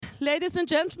ladies and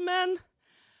gentlemen,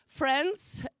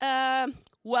 friends,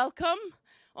 welcome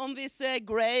on this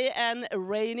grey and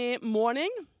rainy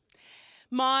morning.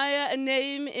 My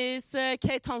name is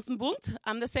Kate Hansen Bundt.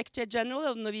 I'm the Secretary General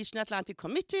of the Norwegian Atlantic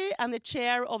Committee and the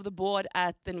Chair of the Board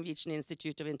at the Norwegian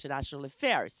Institute of International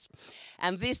Affairs.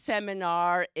 And this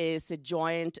seminar is a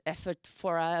joint effort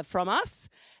from us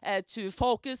to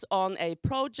focus on a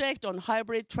project on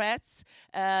hybrid threats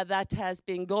that has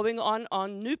been going on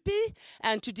NUPI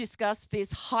and to discuss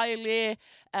these highly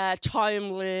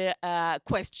timely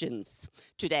questions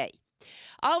today.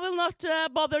 I will not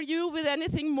bother you with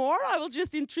anything more. I will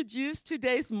just introduce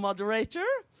today's moderator,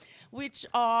 which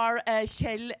are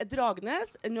Kjell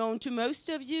Dragnes, known to most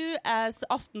of you as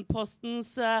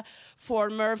Aftenposten's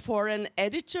former foreign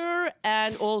editor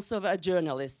and also a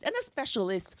journalist and a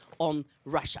specialist on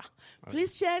Russia.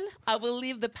 Please, Kjell, I will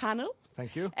leave the panel.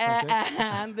 Thank you.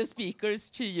 And the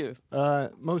speakers to you.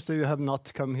 Most of you have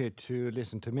not come here to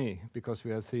listen to me because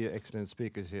we have three excellent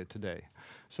speakers here today.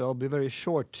 So I'll be very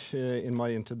short in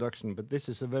my introduction, but this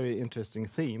is a very interesting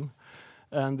theme.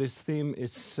 And this theme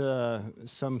is,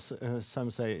 some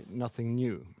say, nothing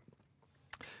new.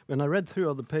 When I read through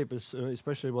all the papers,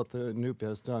 especially what the NUPI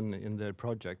has done in their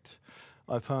project,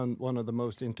 I found one of the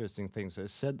most interesting things. They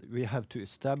said we have to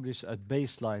establish a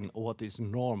baseline of what is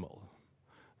normal.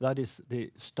 That is the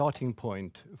starting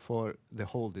point for the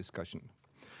whole discussion.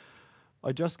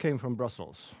 I just came from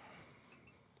Brussels,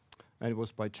 and it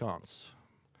was by chance,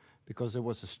 because there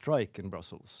was a strike in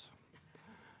Brussels.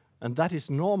 And that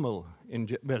is normal in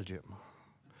Belgium.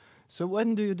 So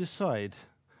when do you decide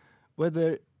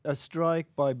whether a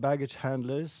strike by baggage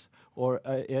handlers or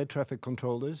air traffic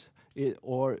controllers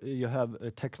or you have a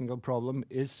technical problem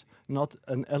is not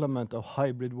an element of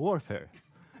hybrid warfare?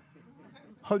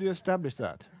 How do you establish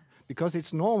that? Because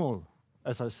it's normal,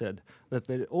 as I said, that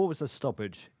there is always a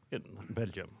stoppage in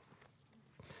Belgium.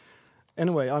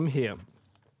 Anyway, I'm here.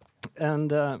 And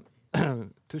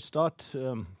to start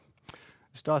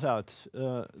out,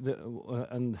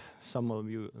 and some of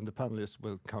you and the panelists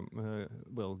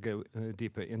will go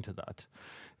deeper into that,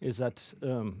 is that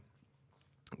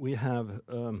we have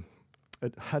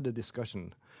had a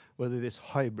discussion whether this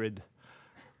hybrid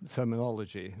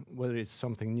terminology, whether it's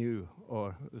something new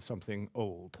or something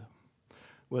old,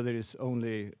 whether it's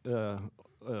only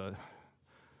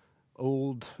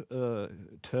old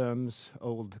terms,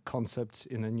 old concepts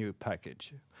in a new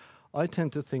package. I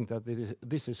tend to think that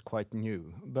this is quite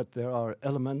new, but there are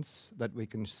elements that we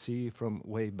can see from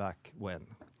way back when.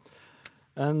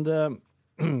 And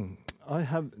I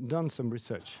have done some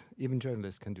research. Even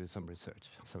journalists can do some research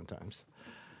sometimes.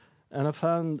 And I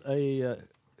found a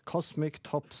cosmic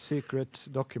top secret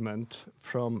document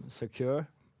from Secure.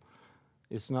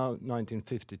 It's now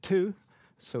 1952,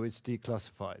 so it's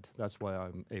declassified. That's why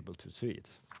I'm able to see it.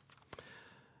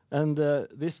 And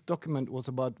this document was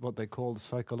about what they called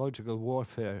psychological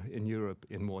warfare in Europe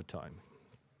in wartime.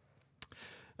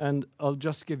 And I'll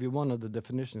just give you one of the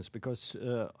definitions because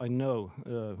I know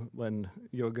when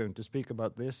you're going to speak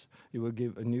about this, you will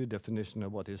give a new definition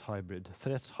of what is hybrid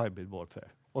threats, hybrid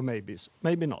warfare. Or maybe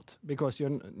not, because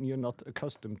you're not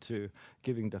accustomed to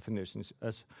giving definitions.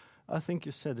 As I think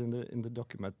you said in the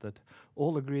document that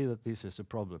all agree that this is a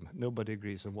problem. Nobody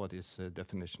agrees on what is the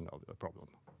definition of a problem.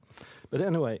 But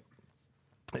anyway,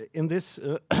 in this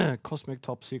cosmic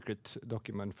top secret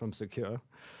document from Secure,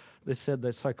 they said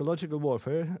that psychological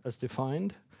warfare, as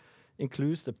defined,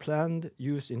 includes the planned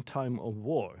use in time of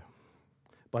war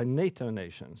by NATO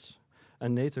nations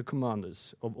and NATO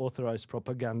commanders of authorized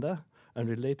propaganda and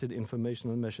related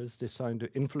informational measures designed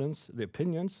to influence the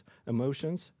opinions,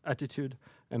 emotions, attitude,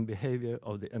 and behavior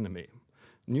of the enemy,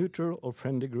 neutral or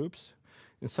friendly groups,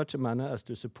 in such a manner as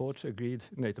to support agreed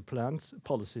NATO plans,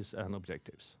 policies, and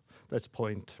objectives. That's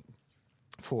point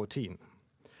 14.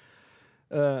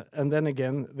 And then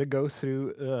again, they go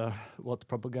through what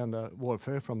propaganda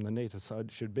warfare from the NATO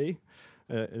side should be.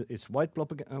 It's white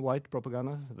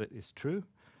propaganda, that is true.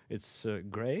 It's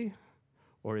gray,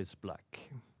 or it's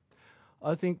black.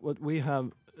 I think what we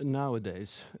have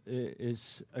nowadays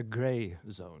is a gray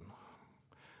zone.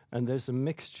 And there's a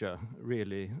mixture,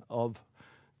 really, of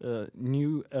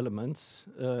new elements.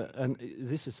 And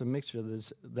this is a mixture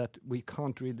that we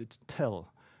can't really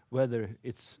tell whether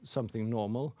it's something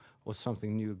normal or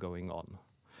something new going on.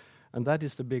 And that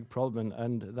is the big problem,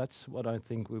 and that's what I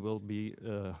think we will be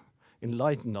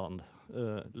enlightened on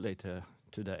later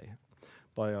today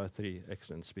by our three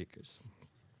excellent speakers.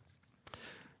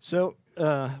 So,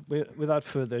 without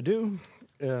further ado,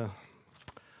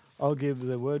 I'll give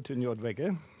the word to Njord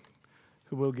Vegge,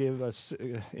 who will give us,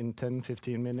 in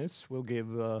 10-15 minutes, will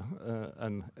give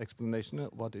an explanation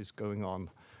of what is going on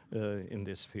in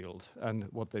this field and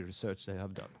what the research they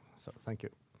have done. So thank you.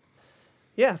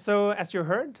 Yeah, so as you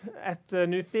heard, at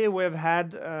NUPI we've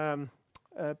had a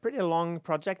pretty long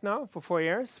project now for 4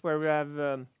 years where we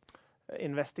have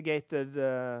investigated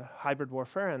hybrid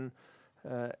warfare and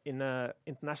in an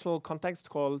international context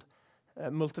called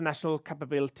Multinational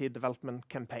Capability Development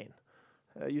Campaign.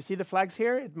 You see the flags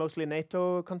here, it's mostly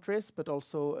NATO countries, but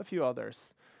also a few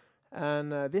others.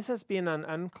 And this has been an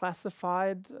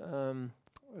unclassified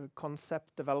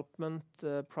concept development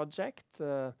project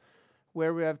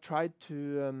where we have tried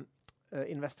to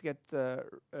investigate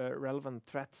relevant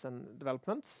threats and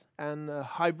developments. And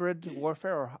hybrid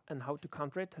warfare and how to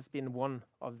counter it has been one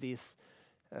of these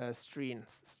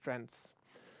strengths.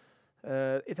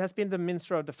 It has been the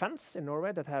Ministry of Defense in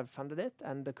Norway that have funded it,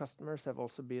 and the customers have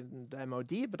also been the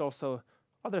MOD, but also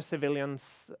other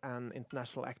civilians and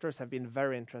international actors have been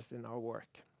very interested in our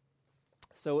work.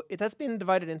 So it has been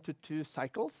divided into 2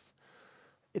 cycles.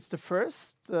 It's the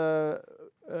first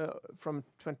from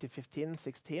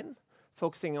 2015-16,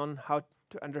 focusing on how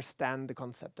to understand the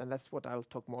concept, and that's what I'll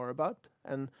talk more about,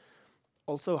 and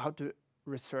also how to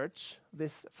research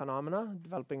this phenomena,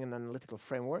 developing an analytical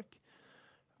framework.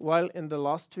 While in the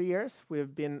last 2 years,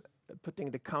 we've been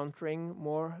putting the countering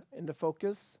more in the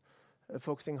focus,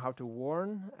 focusing how to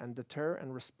warn and deter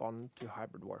and respond to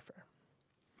hybrid warfare.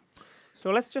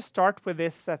 So let's just start with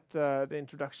this at the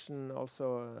introduction.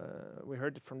 Also, we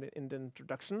heard it in the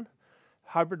introduction.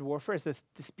 Hybrid warfare is a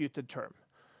disputed term.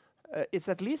 It's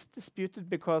at least disputed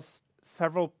because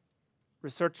several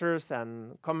researchers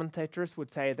and commentators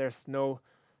would say there's no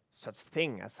such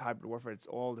thing as hybrid warfare. It's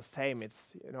all the same.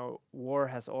 It's, you know, war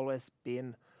has always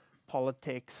been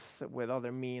politics with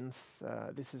other means.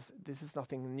 This is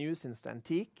nothing new since the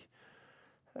antique.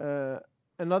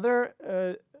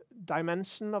 Another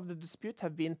dimension of the dispute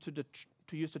have been to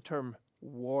use the term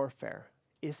warfare.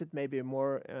 Is it maybe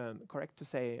more correct to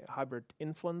say hybrid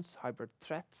influence, hybrid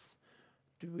threats?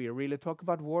 Do we really talk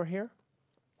about war here?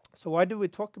 So why do we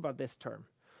talk about this term?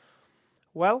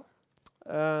 Well,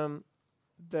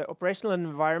 the operational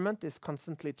environment is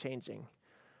constantly changing.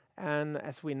 And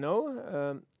as we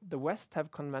know, the West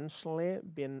have conventionally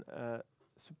been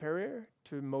superior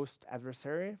to most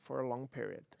adversary for a long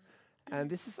period. And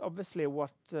this is obviously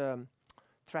what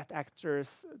threat actors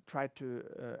try to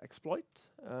exploit.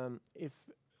 If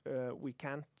we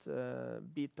can't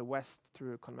beat the West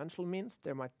through conventional means,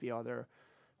 there might be other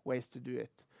ways to do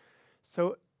it.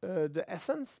 So the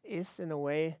essence is, in a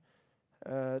way,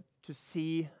 to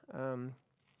see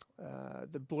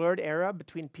the blurred era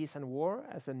between peace and war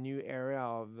as a new area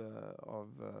of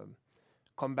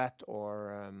combat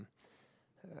or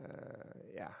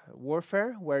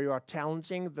warfare, where you are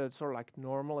challenging the sort of like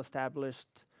normal established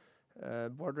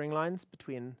bordering lines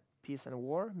between peace and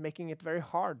war, making it very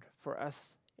hard for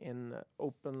us in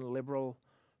open liberal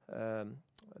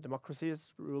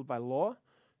democracies ruled by law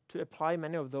to apply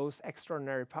many of those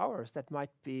extraordinary powers that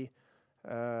might be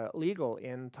legal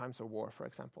in times of war, for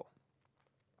example.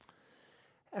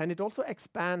 And it also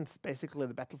expands basically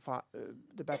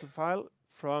the battlefield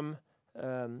from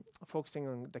focusing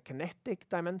on the kinetic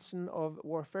dimension of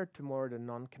warfare to more the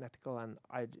non-kinetical and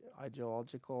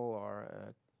ideological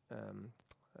or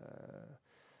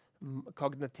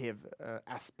cognitive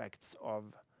aspects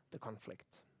of the conflict.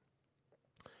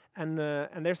 And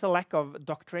there's a lack of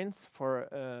doctrines for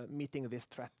meeting this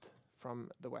threat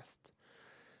from the West.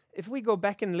 If we go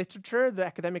back in literature, the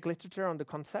academic literature on the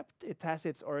concept, it has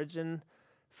its origin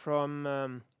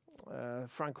from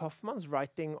Frank Hoffman's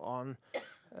writing on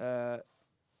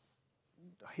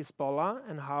Hezbollah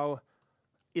and how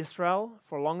Israel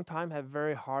for a long time had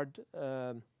very hard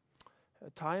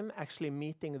time actually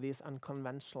meeting this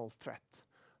unconventional threat.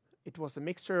 It was a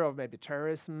mixture of maybe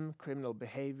terrorism, criminal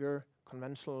behavior,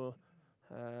 conventional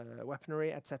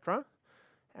weaponry, etc.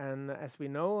 And as we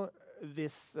know,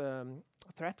 this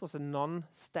threat was a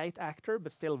non-state actor,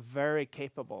 but still very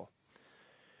capable.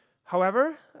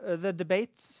 However, the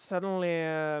debate suddenly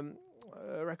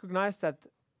recognized that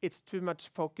it's too much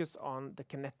focus on the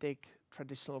kinetic,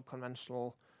 traditional,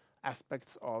 conventional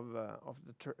aspects of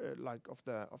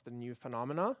the new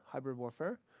phenomena, hybrid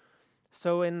warfare.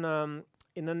 So in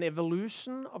an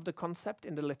evolution of the concept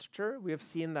in the literature, we have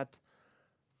seen that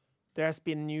there has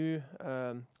been new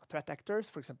threat actors,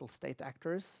 for example, state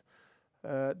actors.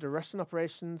 The Russian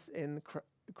operations in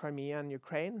Crimea and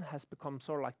Ukraine has become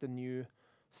sort of like the new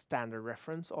standard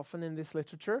reference often in this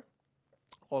literature.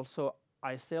 Also,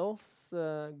 ISIL's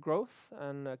growth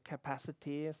and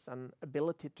capacities and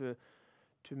ability to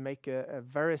make a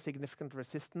very significant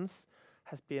resistance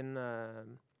has been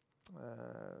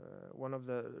one of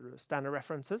the standard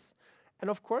references. And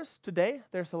of course, today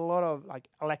there's a lot of like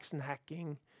election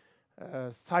hacking,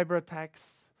 cyber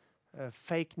attacks,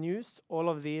 fake news. All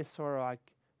of these sort of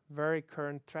like very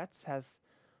current threats has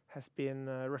been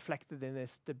reflected in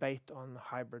this debate on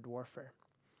hybrid warfare.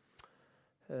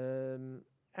 And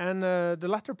the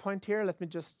latter point here, let me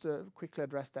just quickly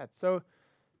address that. So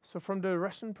from the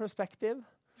Russian perspective,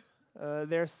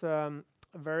 there's a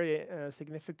very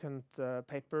significant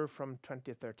paper from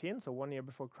 2013, so 1 year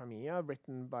before Crimea,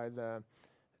 written by the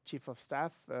Chief of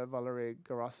Staff, Valery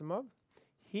Gerasimov.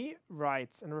 He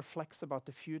writes and reflects about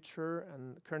the future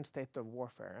and current state of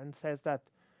warfare and says that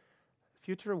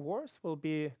future wars will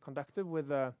be conducted with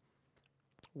a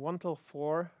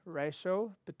 1:4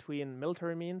 ratio between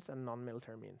military means and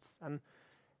non-military means. And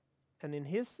in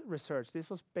his research, this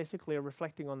was basically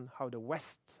reflecting on how the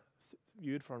West,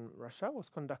 viewed from Russia, was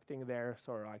conducting their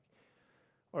sort of like,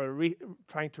 or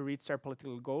trying to reach their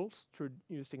political goals through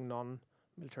using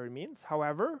non-military means.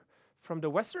 However, from the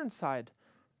Western side,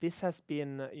 this has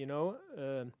been,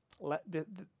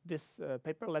 this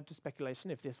paper led to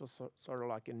speculation if this was sort of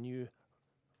like a new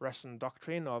Russian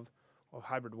doctrine of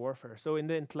hybrid warfare. So in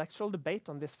the intellectual debate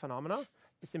on this phenomena,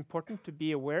 it's important to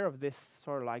be aware of this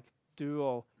sort of like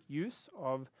dual use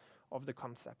of the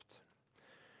concept.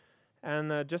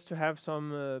 And just to have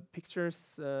some pictures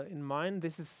in mind,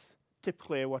 this is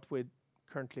typically what we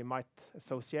currently might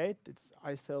associate. It's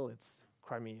ISIL, it's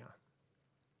Crimea.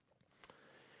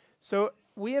 So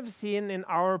we have seen in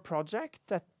our project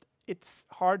that it's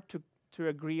hard to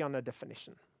agree on a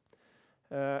definition.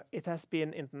 It has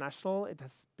been international. It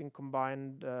has been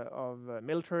combined of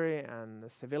military and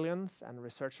civilians and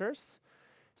researchers.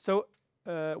 So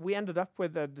we ended up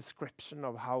with a description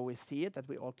of how we see it that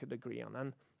we all could agree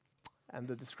on. And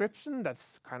the description,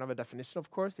 that's kind of a definition, of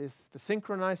course, is the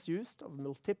synchronized use of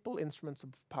multiple instruments of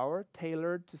power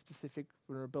tailored to specific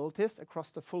vulnerabilities across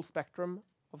the full spectrum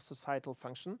of societal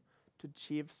function to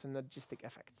achieve synergistic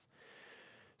effects.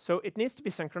 So it needs to be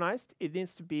synchronized, it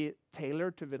needs to be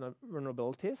tailored to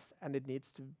vulnerabilities, and it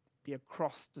needs to be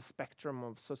across the spectrum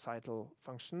of societal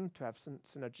function to have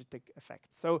synergistic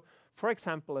effects. So, for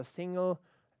example, a single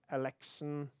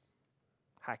election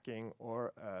hacking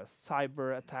or a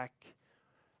cyber attack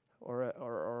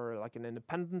or like an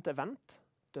independent event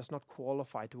does not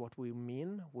qualify to what we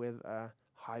mean with a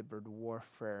hybrid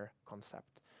warfare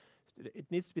concept. It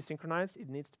needs to be synchronized. It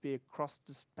needs to be across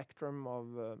the spectrum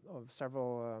of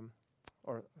several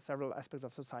aspects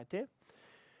of society.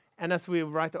 And as we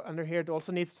write under here, it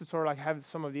also needs to sort of like have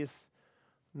some of these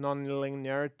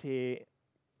non-linearity,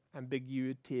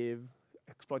 ambiguity,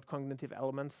 exploit cognitive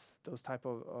elements, those type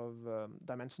of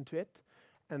dimension to it.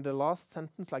 And the last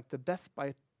sentence, like the death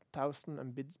by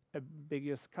 1,000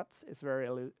 ambiguous cuts, is very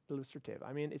illustrative.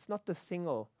 I mean, it's not the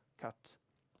single cut.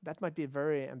 That might be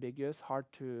very ambiguous, hard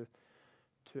to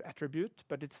attribute,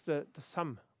 but it's the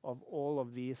sum of all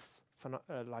of these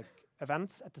like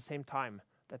events at the same time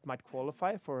that might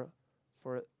qualify for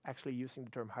actually using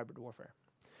the term hybrid warfare.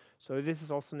 So this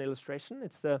is also an illustration.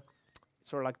 It's sort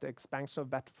of like the expansion of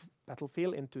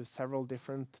battlefield into several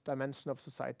different dimensions of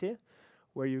society,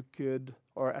 where you could,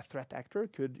 or a threat actor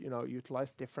could,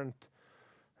 utilize different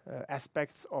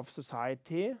aspects of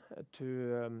society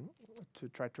to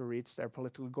try to reach their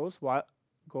political goals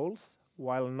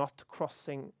while not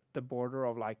crossing the border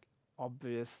of like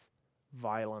obvious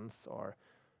violence or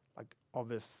like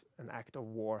obvious an act of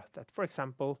war that, for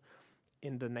example,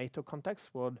 in the NATO context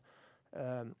would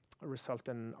result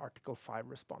in Article 5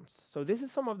 response. So this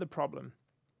is some of the problem.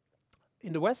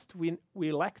 In the West,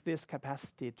 we lack this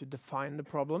capacity to define the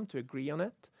problem, to agree on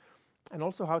it, and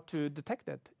also how to detect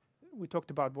it. We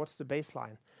talked about what's the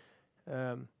baseline.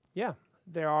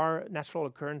 There are natural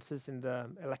occurrences in the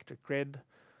electric grid.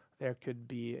 There could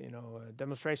be,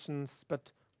 demonstrations.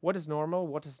 But what is normal?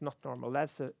 What is not normal?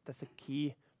 That's a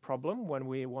key problem when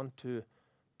we want to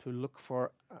look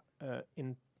for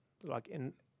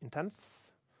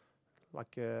intense,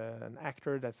 like an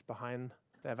actor that's behind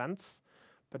the events.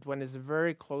 But when it's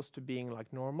very close to being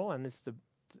like normal, and it's the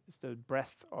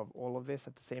breadth of all of this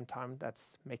at the same time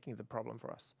that's making the problem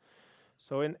for us.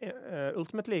 So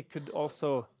ultimately, it could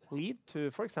also lead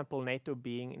to, for example, NATO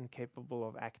being incapable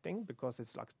of acting because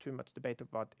it's like too much debate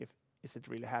about is it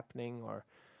really happening, or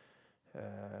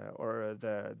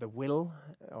the will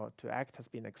to act has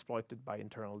been exploited by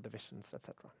internal divisions,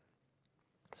 etc.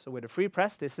 So with a free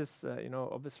press, this is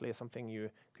obviously something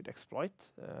you could exploit.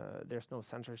 There's no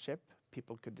censorship.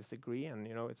 People could disagree, and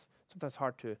it's sometimes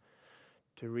hard to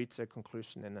reach a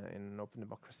conclusion in an open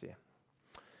democracy.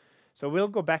 So we'll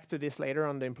go back to this later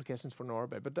on the implications for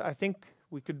Norway. But I think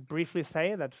we could briefly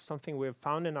say that something we've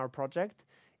found in our project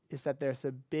is that there's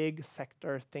a big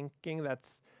sector thinking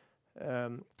that's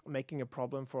making a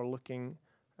problem for looking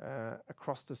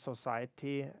across the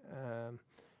society,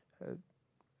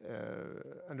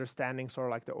 understanding sort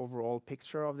of like the overall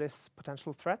picture of this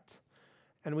potential threat.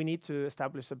 And we need to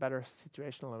establish a better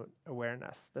situational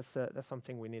awareness. That's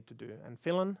something we need to do. And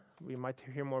Finland, we might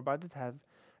hear more about it, have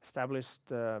established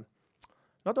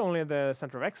not only the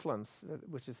Center of Excellence,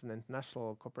 which is an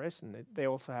international corporation, they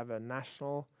also have a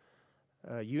national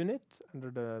unit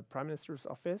under the Prime Minister's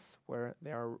office where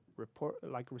they are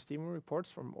receiving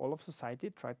reports from all of society,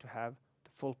 try to have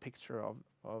the full picture of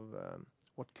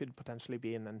what could potentially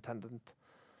be an intended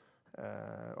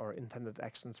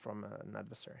actions from an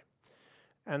adversary.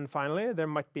 And finally, there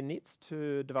might be needs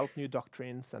to develop new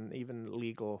doctrines and even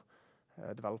legal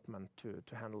development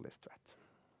to handle this threat.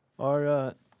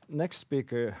 Our next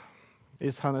speaker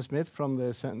is Hannah Smith from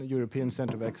the European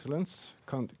Centre of Excellence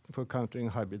for Countering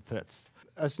Hybrid Threats.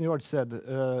 As Njord said,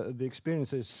 the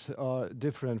experiences are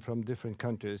different from different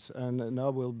countries, and now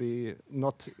we'll be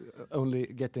not only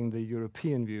getting the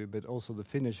European view, but also the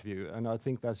Finnish view. And I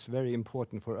think that's very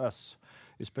important for us,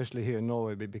 especially here in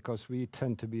Norway, because we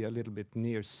tend to be a little bit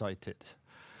nearsighted.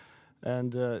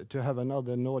 And to have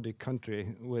another Nordic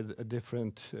country with a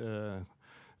different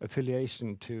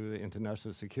affiliation to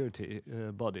international security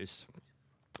bodies,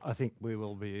 I think we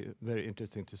will be very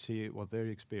interesting to see what their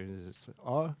experiences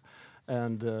are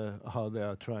and how they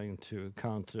are trying to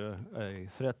counter a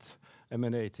threat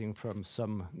emanating from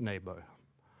some neighbor.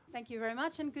 Thank you very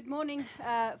much, and good morning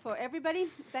for everybody.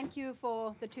 Thank you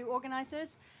for the two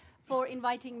organizers for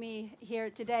inviting me here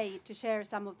today to share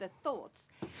some of the thoughts.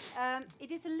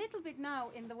 It is a little bit now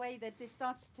in the way that this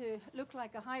starts to look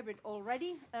like a hybrid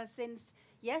already, since,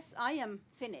 yes, I am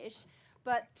Finnish,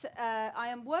 but I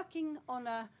am working on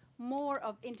a more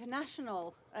of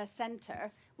international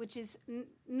center, which is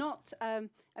not,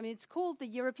 it's called the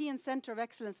European Center of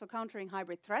Excellence for Countering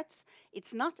Hybrid Threats.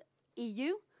 It's not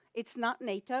EU, it's not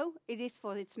NATO, it is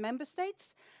for its member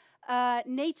states.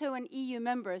 NATO and EU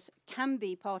members can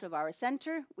be part of our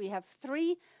center. We have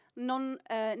 3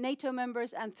 non-NATO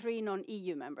members and 3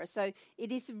 non-EU members. So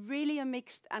it is really a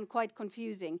mixed and quite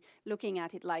confusing looking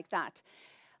at it like that.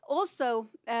 Also,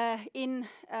 in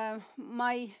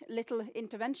my little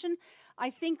intervention, I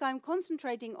think I'm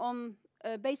concentrating on,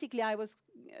 basically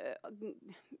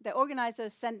the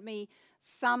organizers sent me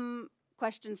some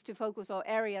questions to focus or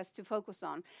areas to focus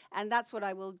on, and that's what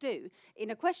I will do. In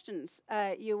the questions,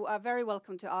 you are very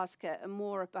welcome to ask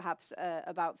more perhaps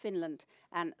about Finland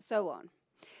and so on.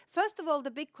 First of all,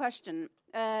 the big question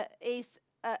is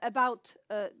about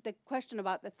the question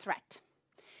about the threat.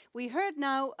 We heard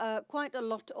now quite a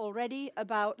lot already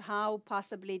about how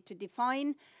possibly to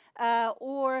define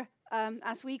or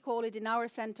as we call it in our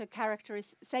center,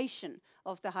 characterization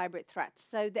of the hybrid threats.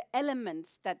 So the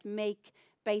elements that make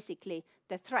basically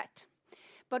the threat.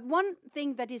 But one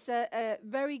thing that is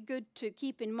very good to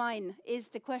keep in mind is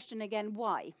the question again,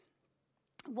 why?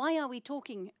 Why are we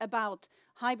talking about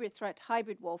hybrid threat,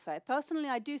 hybrid warfare? Personally,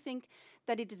 I do think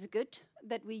that it is good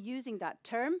that we're using that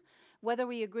term, whether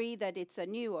we agree that it's a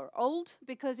new or old,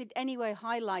 because it anyway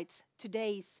highlights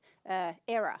today's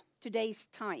era, today's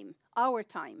time, our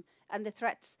time, and the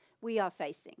threats we are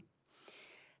facing.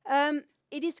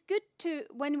 It is good to,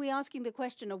 when we're asking the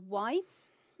question of why,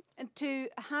 and to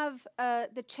have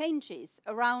the changes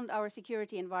around our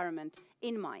security environment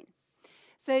in mind.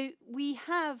 So we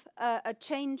have a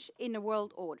change in the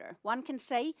world order. One can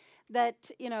say that,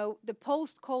 the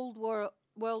post-Cold War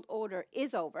world order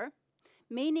is over,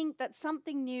 meaning that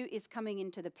something new is coming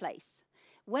into the place.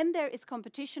 When there is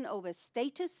competition over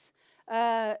status,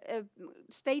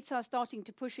 states are starting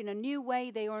to push in a new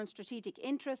way, they earn strategic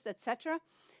interest, etc.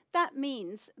 That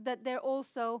means that there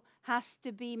also has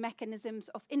to be mechanisms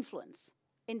of influence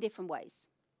in different ways.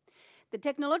 The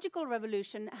technological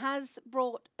revolution has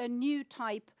brought a new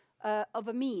type of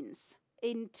a means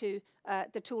into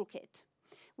the toolkit.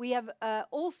 We have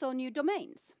also new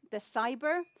domains. The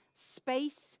cyber,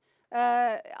 space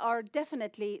are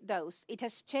definitely those. It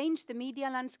has changed the media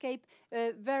landscape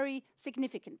very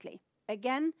significantly.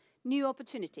 Again, new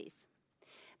opportunities.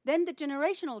 Then the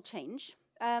generational change.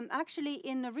 Actually,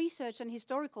 in research and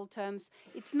historical terms,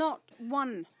 it's not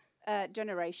one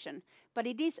generation, but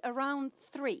it is around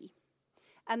 3.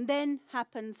 And then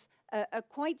happens a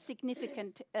quite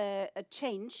significant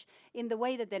change in the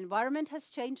way that the environment has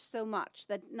changed so much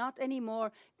that not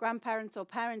anymore grandparents or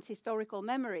parents' historical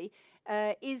memory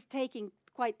is taking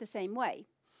quite the same way.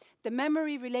 The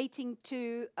memory relating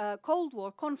to Cold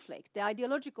War conflict, the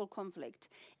ideological conflict,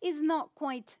 is not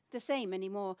quite the same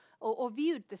anymore or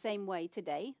viewed the same way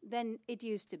today than it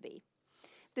used to be.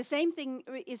 The same thing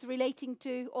is relating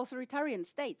to authoritarian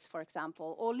states, for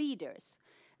example, or leaders,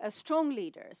 strong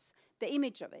leaders, the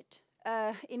image of it.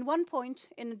 In one point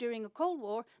during a Cold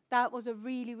War, that was a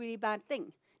really, really bad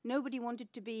thing. Nobody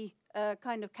wanted to be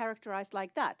kind of characterized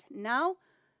like that. Now,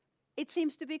 it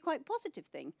seems to be quite a positive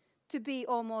thing to be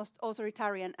almost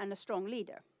authoritarian and a strong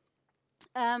leader.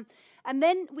 And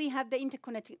then we have the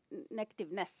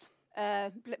interconnectedness.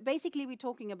 Basically, we're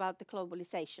talking about the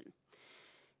globalization.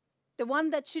 The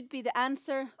one that should be the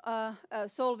answer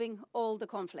solving all the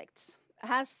conflicts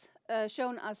has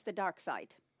shown us the dark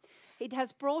side. It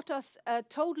has brought us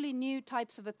totally new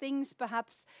types of things.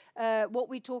 Perhaps what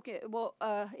we talk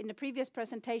in the previous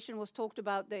presentation was talked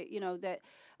about the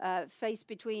phase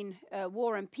between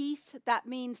war and peace. That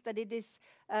means that it is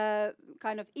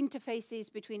kind of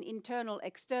interfaces between internal,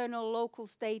 external, local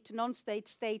state, non-state,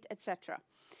 state, etc.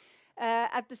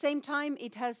 At the same time,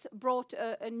 it has brought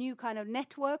a new kind of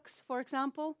networks, for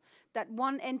example, that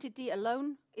one entity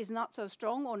alone is not so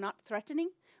strong or not threatening,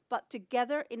 but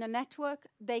together in a network,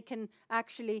 they can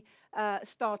actually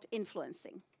start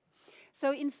influencing.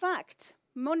 So in fact,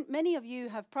 many of you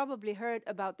have probably heard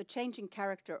about the changing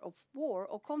character of war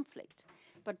or conflict,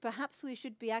 but perhaps we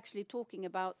should be actually talking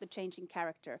about the changing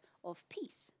character of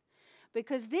peace,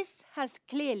 because this has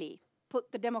clearly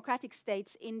put the democratic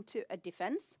states into a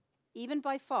defense. Even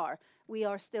by far, we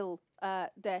are still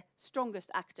the strongest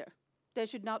actor. There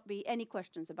should not be any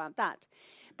questions about that.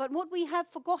 But what we have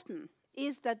forgotten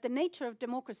is that the nature of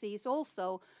democracy is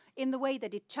also in the way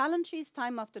that it challenges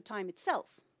time after time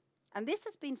itself. And this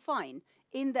has been fine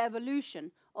in the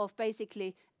evolution of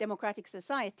basically democratic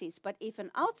societies. But if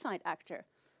an outside actor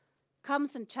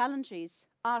comes and challenges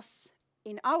us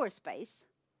in our space,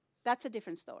 that's a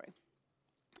different story.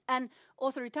 And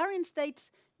authoritarian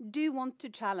states do want to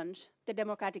challenge the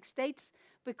democratic states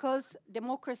because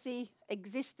democracy,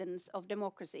 existence of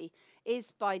democracy,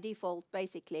 is by default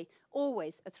basically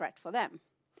always a threat for them.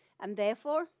 And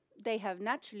therefore, they have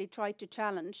naturally tried to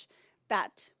challenge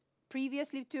that.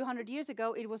 Previously, 200 years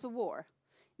ago, it was a war.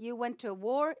 You went to a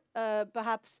war,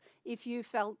 perhaps if you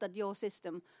felt that your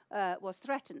system was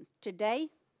threatened. Today,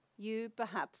 you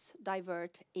perhaps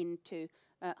divert into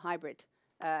hybrid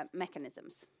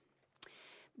mechanisms.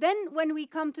 Then when we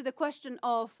come to the question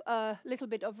of a little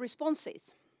bit of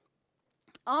responses,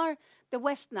 are the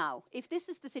West now, if this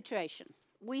is the situation,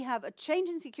 we have a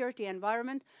changing security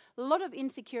environment, a lot of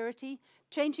insecurity,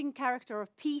 changing character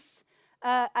of peace,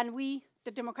 and we,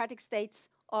 the democratic states,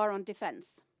 are on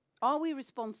defense. Are we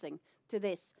responding to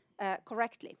this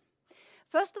correctly?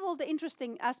 First of all, the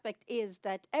interesting aspect is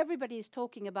that everybody is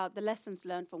talking about the lessons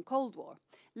learned from Cold War.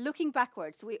 Looking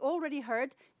backwards, we already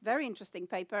heard very interesting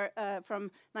paper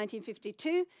from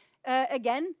 1952.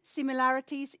 Again,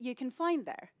 similarities you can find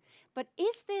there. But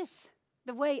is this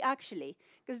the way actually?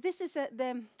 Because this is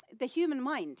the human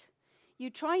mind. You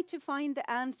try to find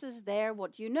the answers there,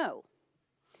 what you know.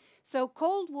 So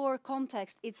Cold War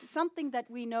context, it's something that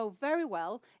we know very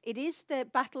well. It is the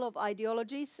battle of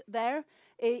ideologies there.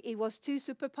 It was two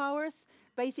superpowers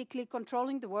basically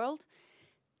controlling the world.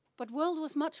 But world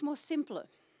was much more simpler,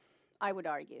 I would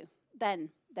argue, than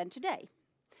today.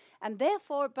 And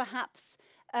therefore, perhaps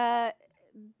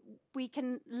we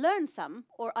can learn some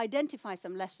or identify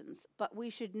some lessons, but we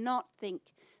should not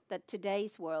think that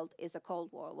today's world is a Cold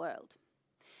War world.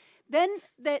 Then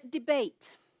the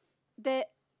debate. The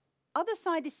other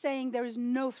side is saying there is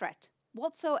no threat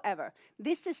whatsoever.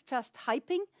 This is just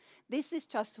hyping. This is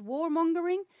just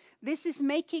warmongering. This is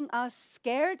making us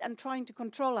scared and trying to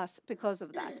control us because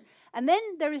of that. And then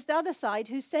there is the other side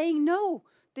who's saying, no,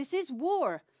 this is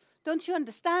war. Don't you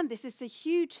understand? This is a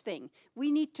huge thing.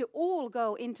 We need to all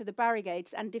go into the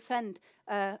barricades and defend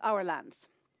our lands.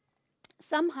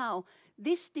 Somehow,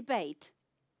 this debate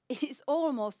is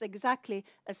almost exactly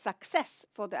a success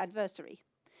for the adversary,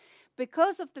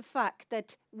 because of the fact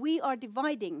that we are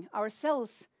dividing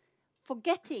ourselves,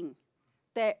 forgetting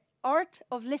the art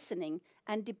of listening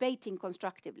and debating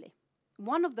constructively.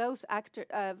 One of those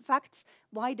facts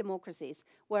why democracies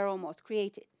were almost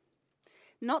created.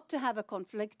 Not to have a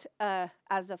conflict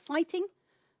as a fighting,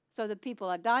 so that people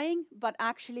are dying, but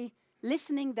actually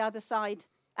listening the other side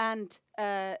and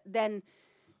then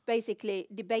basically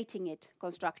debating it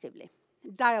constructively.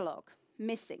 Dialogue,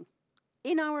 missing.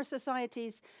 In our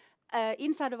societies,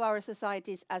 inside of our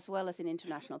societies, as well as in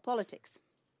international politics.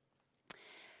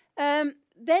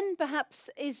 Then perhaps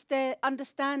is the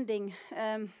understanding,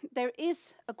 there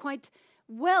is a quite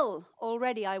well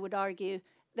already, I would argue,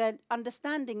 that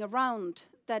understanding around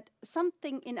that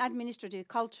something in administrative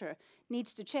culture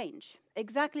needs to change.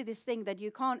 Exactly this thing that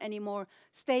you can't anymore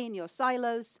stay in your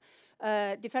silos.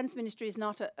 Defense ministry is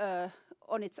not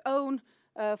on its own.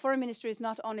 Foreign Ministry is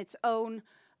not on its own.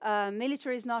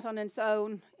 Military is not on its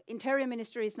own. Interior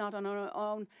Ministry is not on its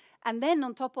own. And then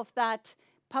on top of that,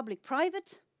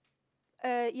 public-private,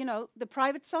 the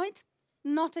private side,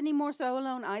 not anymore so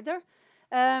alone either.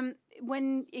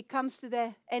 When it comes to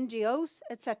the NGOs,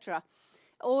 etc.,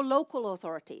 or local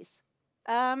authorities,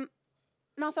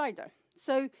 not either.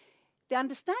 So the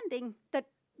understanding that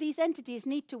these entities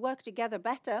need to work together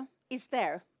better is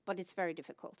there, but it's very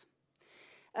difficult.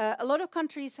 A lot of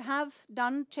countries have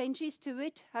done changes to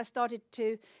it, has started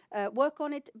to work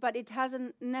on it, but it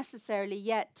hasn't necessarily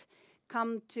yet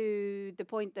come to the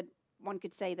point that one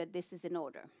could say that this is in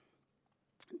order.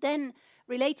 Then,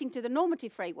 relating to the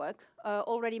normative framework,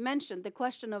 already mentioned the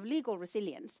question of legal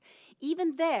resilience.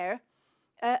 Even there,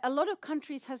 a lot of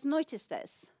countries has noticed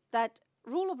this, that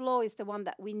rule of law is the one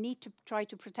that we need to try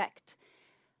to protect.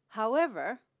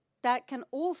 However, that can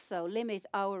also limit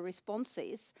our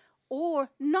responses or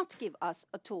not give us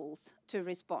tools to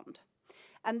respond.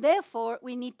 And therefore,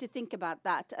 we need to think about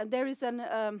that. And there is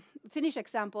a Finnish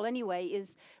example anyway,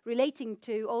 is relating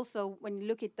to also, when you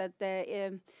look at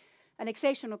the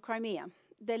annexation of Crimea,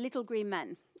 the little green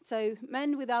men. So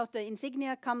men without the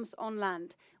insignia comes on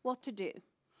land. What to do?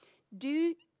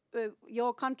 Do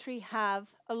your country have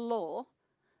a law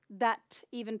that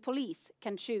even police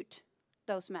can shoot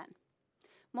those men?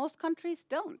 Most countries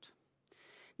don't.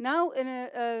 Now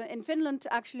in Finland,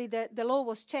 actually, the law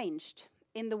was changed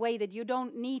in the way that you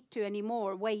don't need to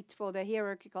anymore wait for the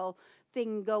hierarchical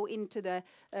thing go into the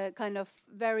kind of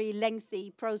very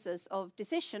lengthy process of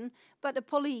decision, but the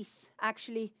police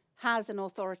actually has an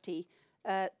authority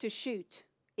to shoot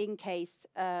in case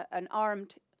an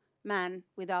armed man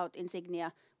without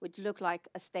insignia, which look like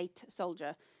a state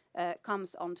soldier,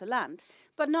 comes onto land.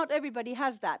 But not everybody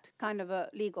has that kind of a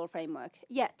legal framework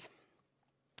yet.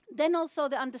 Then also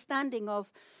the understanding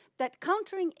of that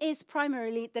countering is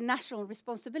primarily the national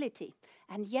responsibility,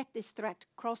 and yet this threat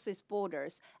crosses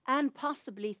borders and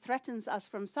possibly threatens us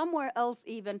from somewhere else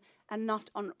even, and not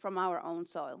from our own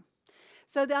soil.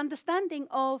 So the understanding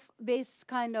of this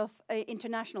kind of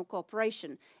international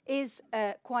cooperation is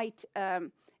quite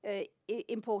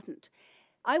important.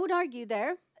 I would argue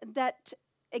there that,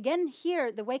 again,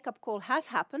 here the wake-up call has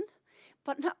happened,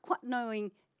 but not quite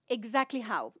knowing exactly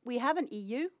how. We have an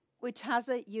EU, which has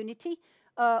a unity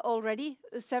already,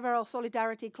 several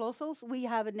solidarity clauses. We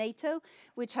have a NATO,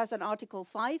 which has an Article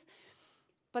 5.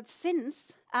 But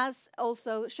since, as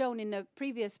also shown in a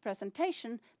previous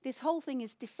presentation, this whole thing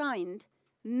is designed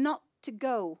not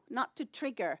to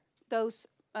trigger those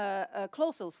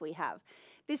clauses we have,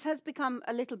 this has become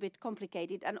a little bit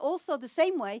complicated. And also the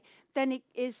same way than it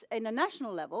is in a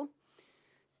national level,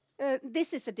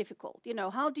 this is a difficult.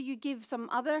 How do you give some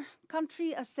other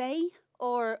country a say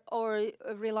or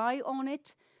rely on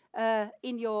it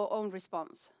in your own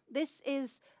response? This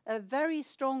is a very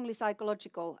strongly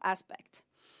psychological aspect.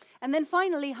 And then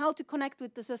finally, how to connect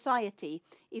with the society.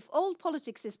 If old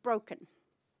politics is broken,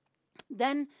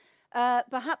 then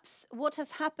perhaps what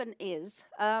has happened is,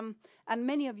 and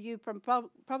many of you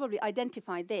probably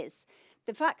identify this,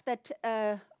 the fact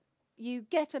that you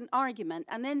get an argument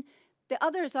and then the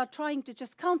others are trying to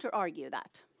just counter-argue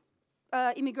that.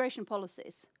 Immigration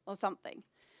policies or something.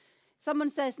 Someone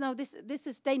says, no, this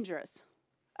is dangerous.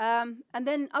 And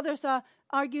then others are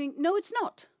arguing, no, it's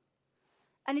not.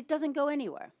 And it doesn't go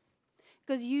anywhere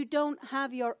because you don't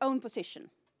have your own position.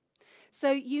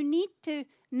 So you need to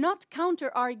not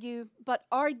counter-argue, but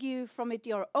argue from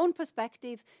your own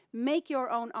perspective, make your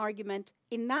own argument.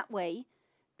 In that way,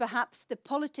 perhaps the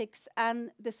politics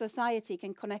and the society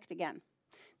can connect again.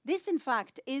 This, in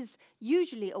fact, is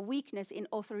usually a weakness in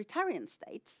authoritarian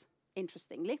states,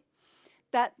 interestingly,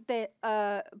 that the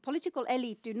political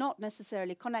elite do not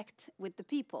necessarily connect with the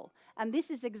people. And this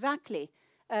is exactly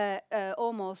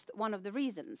almost one of the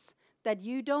reasons that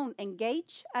you don't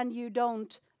engage and you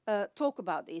don't talk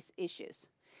about these issues.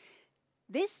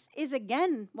 This is,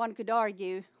 again, one could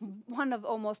argue, one of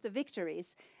almost the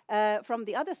victories from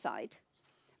the other side.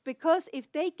 Because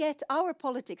if they get our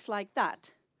politics like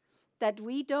that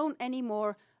we don't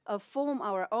anymore form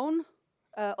our own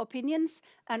opinions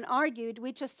and argue,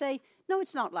 we just say, no,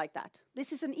 it's not like that.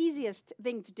 This is an easiest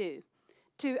thing to do,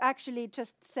 to actually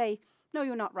just say, no,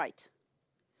 you're not right.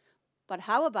 But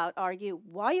how about argue,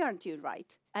 why aren't you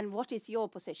right? And what is your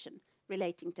position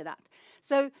relating to that?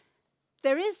 So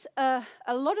there is a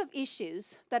lot of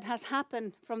issues that has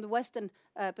happened from the Western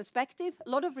perspective, a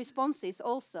lot of responses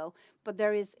also, but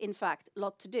there is, in fact, a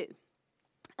lot to do.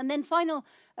 And then final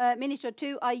minute or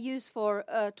two I use for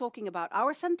talking about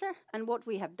our center and what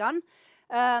we have done.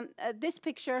 This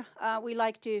picture we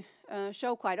like to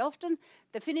show quite often.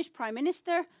 The Finnish Prime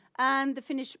Minister and the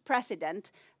Finnish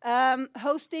President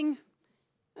hosting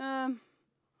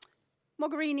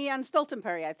Mogherini and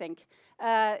Stoltenberg, I think,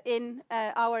 in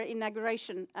our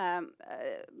inauguration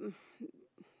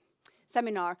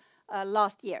seminar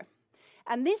last year.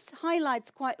 And this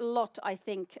highlights quite a lot, I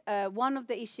think, one of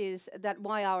the issues that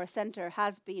why our center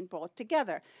has been brought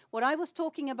together. What I was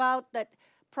talking about, that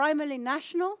primarily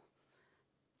national,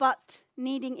 but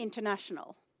needing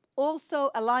international.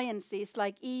 Also alliances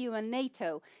like EU and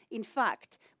NATO, in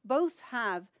fact, both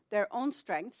have their own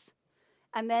strengths,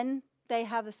 and then they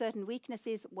have certain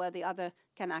weaknesses where the other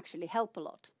can actually help a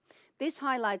lot. This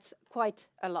highlights quite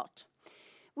a lot.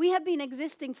 We have been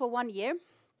existing for 1 year,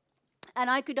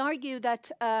 and I could argue that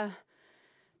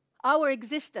our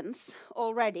existence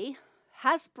already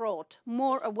has brought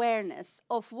more awareness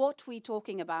of what we're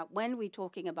talking about when we're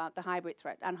talking about the hybrid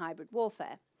threat and hybrid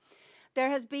warfare. There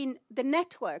has been the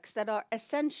networks that are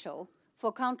essential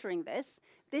for countering this.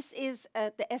 This is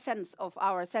the essence of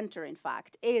our center, in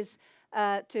fact, is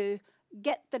to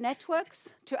get the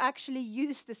networks to actually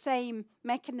use the same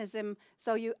mechanism,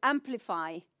 so you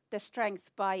amplify the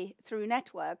strength through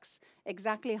networks,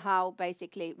 exactly how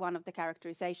basically one of the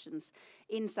characterizations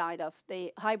inside of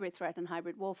the hybrid threat and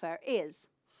hybrid warfare is.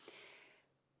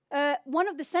 One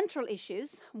of the central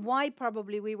issues why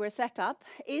probably we were set up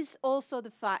is also the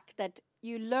fact that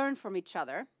you learn from each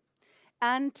other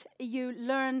and you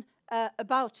learn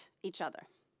about each other.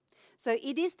 So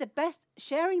it is the best,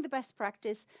 sharing the best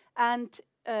practice and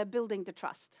building the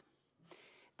trust.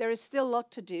 There is still a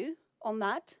lot to do on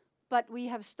that, but we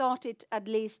have started at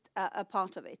least a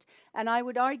part of it. And I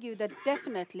would argue that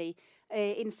definitely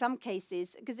in some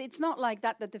cases, because it's not like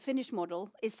that the Finnish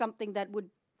model is something that would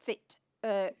fit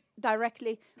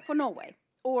directly for Norway,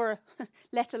 or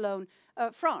let alone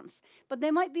France. But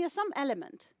there might be some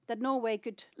element that Norway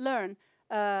could learn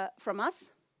from us,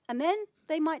 and then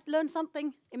they might learn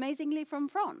something amazingly from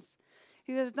France,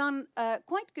 who has done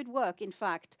quite good work, in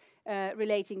fact,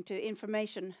 relating to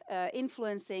information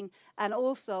influencing, and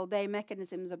also their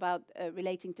mechanisms about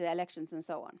relating to elections and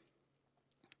so on.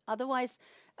 Otherwise,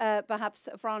 perhaps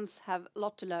France have a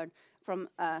lot to learn from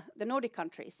the Nordic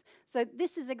countries. So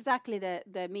this is exactly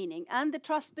the meaning. And the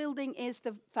trust building is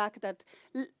the fact that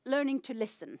learning to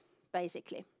listen,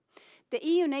 basically. The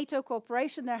EU-NATO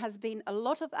cooperation, there has been a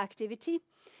lot of activity,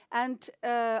 and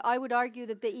I would argue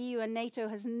that the EU and NATO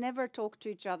has never talked to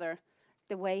each other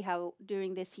the way how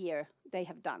during this year they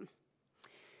have done.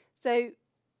 So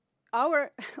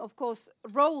our, of course,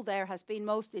 role there has been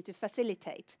mostly to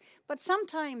facilitate, but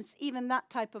sometimes even that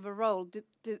type of a role,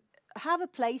 to have a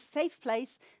place, safe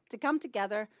place to come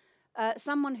together,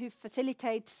 someone who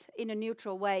facilitates in a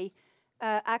neutral way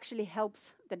actually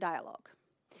helps the dialogue.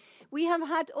 We have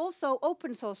had also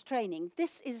open source training.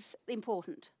 This is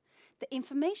important. The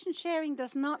information sharing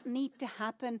does not need to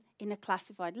happen in a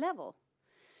classified level.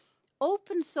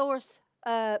 Open source,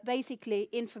 basically,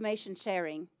 information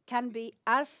sharing can be,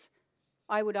 as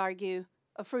I would argue,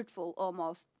 fruitful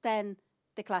almost than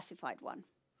the classified one.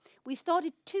 We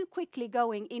started too quickly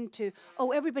going into,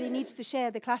 everybody needs to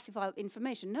share the classified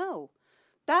information. No,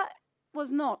 that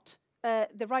was not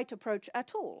the right approach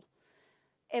at all.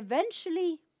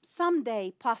 Eventually,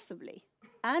 someday, possibly.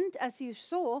 And as you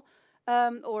saw,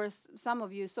 or some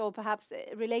of you saw perhaps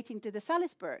relating to the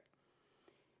Salisbury,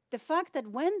 the fact that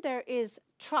when there is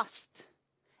trust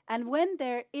and when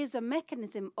there is a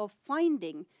mechanism of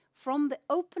finding from the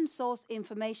open source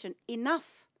information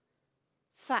enough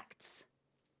facts,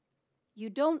 you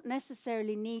don't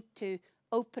necessarily need to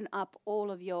open up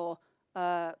all of your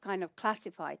kind of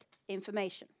classified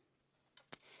information.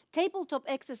 Tabletop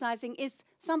exercising is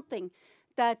something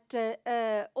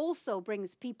that also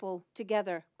brings people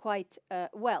together quite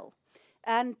well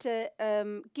and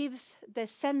gives the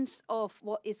sense of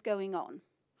what is going on.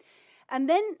 And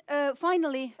then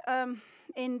finally,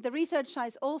 in the research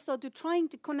side, also to trying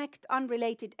to connect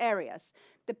unrelated areas,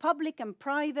 the public and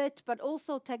private, but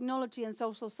also technology and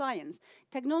social science.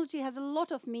 Technology has a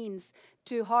lot of means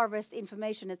to harvest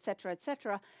information,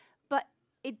 etc., but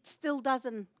it still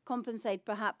doesn't compensate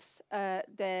perhaps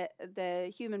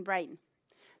the human brain.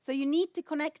 So you need to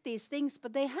connect these things,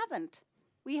 but they haven't.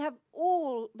 We have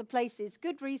all the places,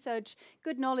 good research,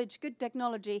 good knowledge, good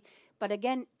technology, but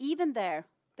again, even there,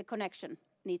 the connection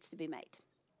needs to be made.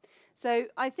 So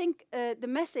I think the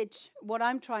message, what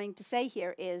I'm trying to say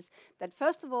here is that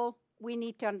first of all, we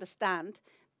need to understand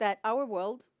that our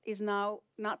world is now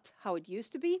not how it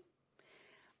used to be.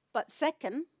 But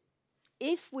second,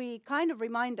 if we kind of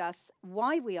remind us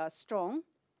why we are strong,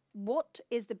 what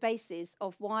is the basis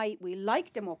of why we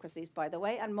like democracies, by the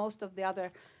way, and most of the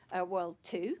other world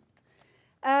too,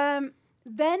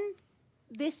 then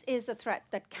this is a threat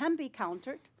that can be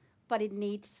countered, but it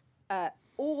needs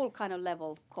all kind of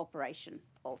level cooperation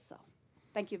also.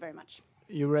 Thank you very much.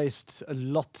 You raised a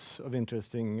lot of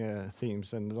interesting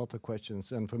themes and a lot of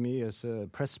questions. And for me, as a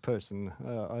press person,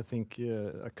 I think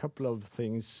a couple of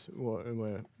things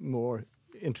were more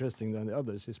interesting than the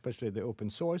others, especially the open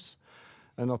source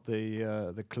and not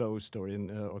the closed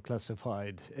or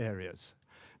classified areas.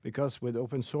 Because with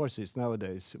open sources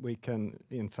nowadays, we can,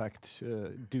 in fact,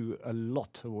 do a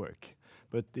lot of work.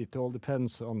 But it all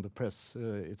depends on the press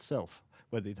itself,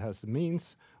 whether it has the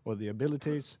means or the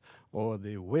abilities or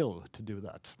the will to do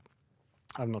that.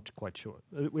 I'm not quite sure.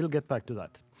 We'll get back to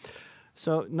that.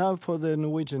 So now for the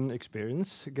Norwegian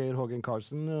experience, Geir Hågen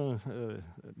Karlsen,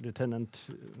 Lieutenant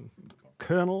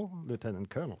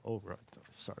Colonel, oh right,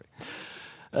 sorry.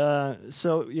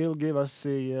 So you'll give us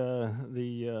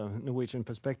the Norwegian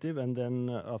perspective, and then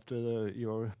after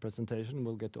your presentation,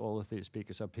 we'll get all of the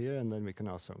speakers up here, and then we can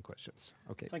ask some questions.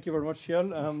 Okay. Thank you very much,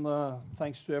 Kjell, and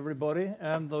thanks to everybody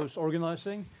and those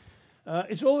organizing.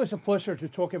 It's always a pleasure to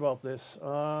talk about this.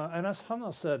 And as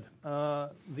Hanna said,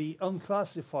 the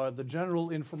unclassified, the general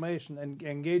information, and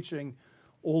engaging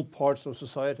all parts of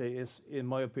society is, in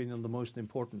my opinion, the most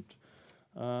important.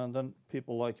 Then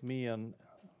people like me and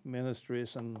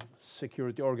ministries and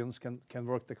security organs can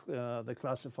work the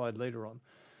classified later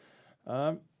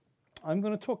on. I'm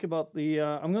going to talk about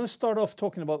I'm going to start off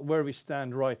talking about where we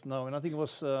stand right now, and I think it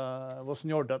was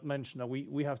Njord that mentioned that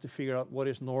we have to figure out what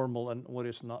is normal and what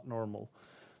is not normal.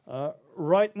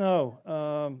 Right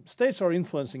now, states are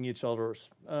influencing each other,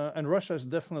 and Russia is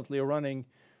definitely running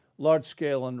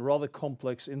large-scale and rather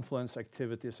complex influence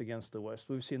activities against the West.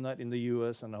 We've seen that in the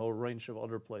U.S. and a whole range of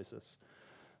other places.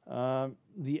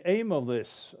 The aim of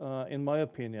this, in my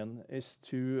opinion, is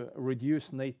to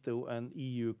reduce NATO and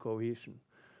EU cohesion.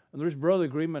 And there is broad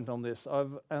agreement on this.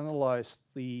 I've analyzed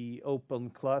the open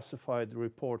classified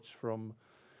reports from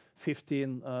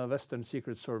 15 Western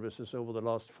secret services over the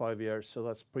last 5 years, so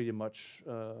that's pretty much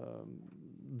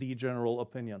the general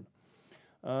opinion.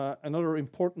 Another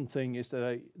important thing is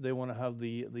that they want to have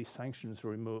the sanctions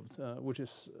removed, which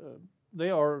is they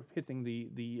are hitting the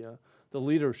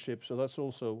leadership. So that's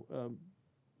also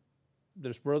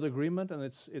there's broad agreement, and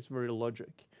it's very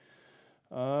logic.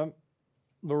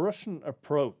 The Russian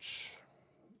approach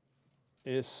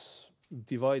is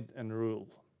divide and rule,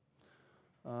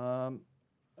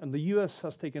 and the U.S.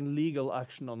 has taken legal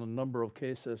action on a number of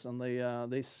cases, and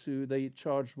they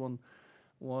charged one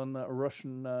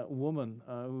Russian woman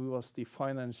who was the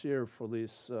financier for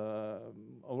these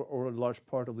or a large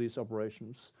part of these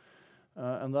operations.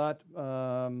 And that,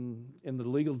 in the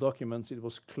legal documents, it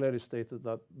was clearly stated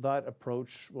that that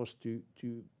approach was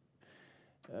to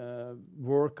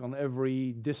work on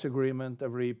every disagreement,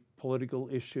 every political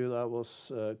issue that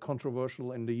was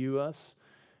controversial in the U.S.,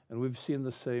 and we've seen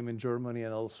the same in Germany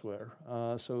and elsewhere.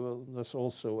 So there's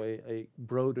also a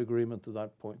broad agreement to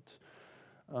that point.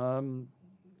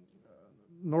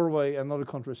 Norway and other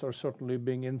countries are certainly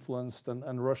being influenced,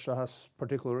 and Russia has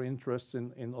particular interests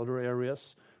in other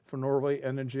areas. For Norway,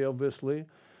 energy, obviously,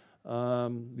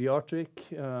 the Arctic,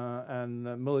 and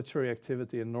military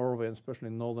activity in Norway, and especially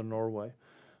in northern Norway.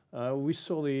 We just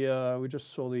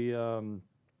saw the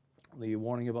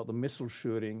warning about the missile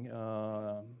shooting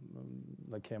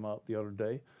that came out the other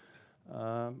day.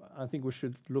 I think we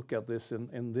should look at this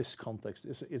in this context.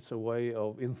 It's a way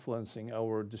of influencing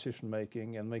our decision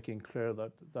making and making clear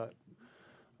that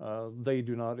they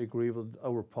do not agree with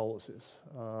our policies.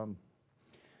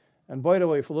 And by the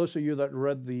way, for those of you that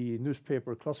read the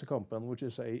newspaper Klassekampen, which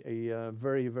is a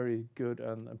very, very good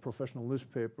and professional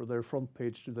newspaper, their front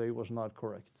page today was not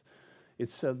correct. It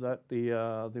said that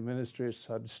the ministries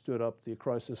had stood up the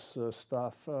crisis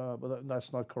staff, but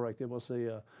that's not correct. It was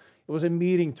a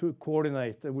meeting to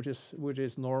coordinate, which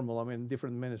is normal. I mean,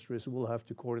 different ministries will have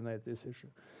to coordinate this issue.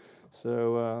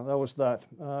 So that was that.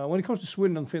 When it comes to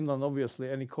Sweden and Finland, obviously,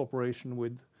 any cooperation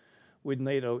with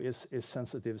NATO is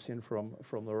sensitive seen from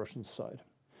the Russian side.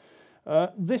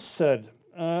 This said,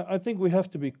 I think we have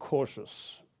to be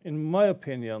cautious. In my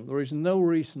opinion, there is no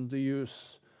reason to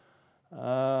use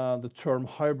the term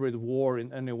hybrid war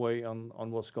in any way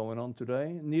on what's going on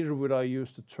today. Neither would I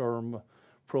use the term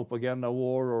propaganda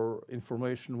war or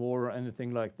information war or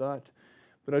anything like that.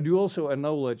 But I do also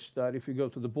acknowledge that if you go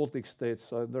to the Baltic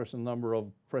states, there's a number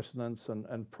of presidents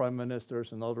and prime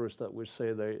ministers and others that would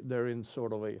say they're in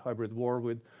sort of a hybrid war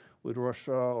with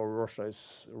Russia, or Russia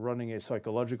is running a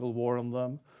psychological war on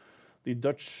them. The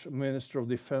Dutch Minister of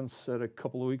Defense said a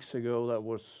couple of weeks ago that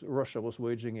Russia was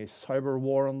waging a cyber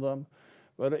war on them.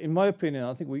 But in my opinion,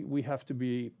 I think we have to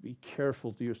be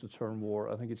careful to use the term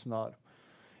war. I think it's not.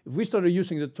 If we started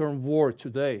using the term war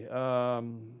today,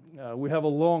 we have a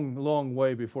long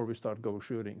way before we start go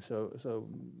shooting. So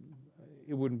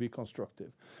it wouldn't be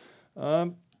constructive.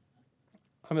 I'm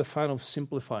a fan of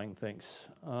simplifying things.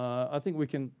 I think we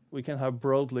can have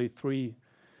broadly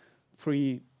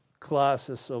three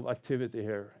classes of activity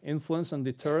here. Influence and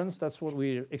deterrence, that's what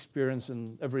we experience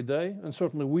in every day. And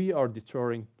certainly we are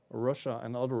deterring Russia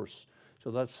and others. So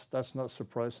that's not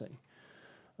surprising.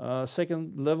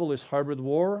 Second level is hybrid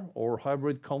war or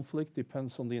hybrid conflict,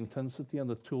 depends on the intensity and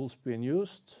the tools being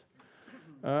used.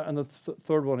 And the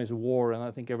third one is war, and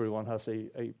I think everyone has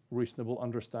a reasonable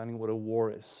understanding what a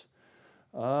war is.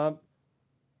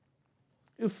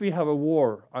 If we have a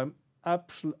war, I'm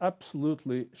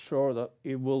absolutely sure that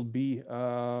it will be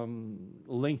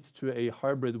linked to a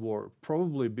hybrid war,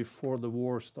 probably before the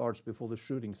war starts, before the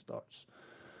shooting starts.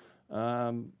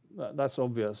 That's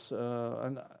obvious.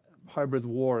 And hybrid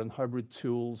war and hybrid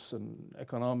tools and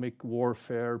economic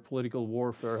warfare, political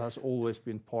warfare has always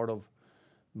been part of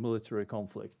military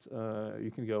conflict.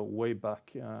 You can go way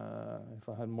back. If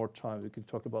I had more time, we could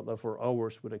talk about that for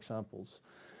hours with examples.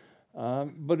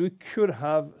 But we could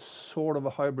have sort of a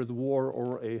hybrid war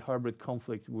or a hybrid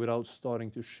conflict without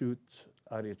starting to shoot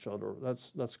at each other.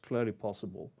 That's clearly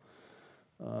possible.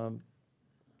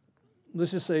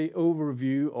 This is an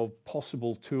overview of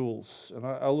possible tools, and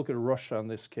I look at Russia in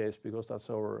this case because that's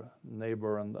our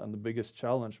neighbor and the biggest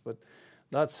challenge. But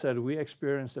that said, we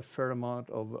experienced a fair amount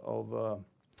of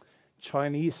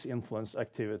Chinese influence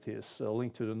activities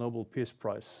linked to the Nobel Peace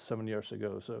Prize 7 years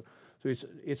ago. So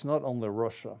it's not only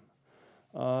Russia.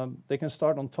 They can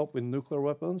start on top with nuclear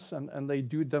weapons, and they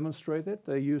do demonstrate it.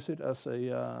 They use it as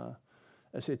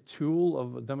a tool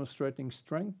of demonstrating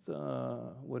strength,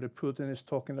 where Putin is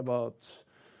talking about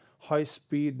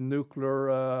high-speed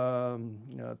nuclear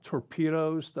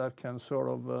torpedoes that can sort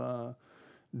of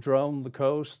drown the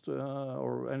coast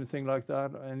or anything like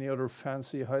that, any other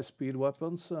fancy high-speed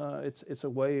weapons. It's a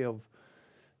way of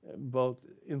both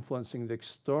influencing the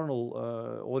external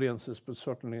audiences, but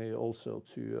certainly also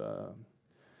to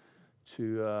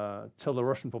tell the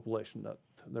Russian population that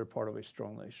they're part of a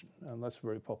strong nation, and that's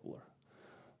very popular.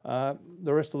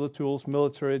 The rest of the tools,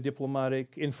 military,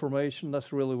 diplomatic, information,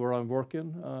 that's really where I'm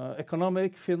working.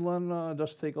 Economic, Finland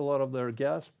does take a lot of their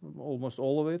gas, almost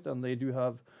all of it, and they do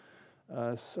have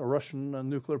Russian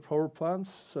nuclear power plants,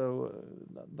 so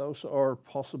those are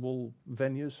possible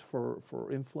venues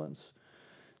for influence.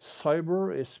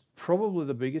 Cyber is probably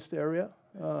the biggest area.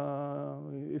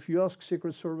 If you ask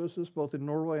secret services, both in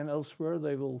Norway and elsewhere,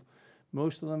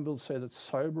 most of them will say that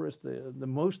cyber is the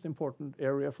most important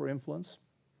area for influence.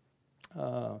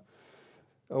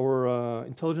 Our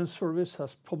intelligence service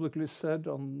has publicly said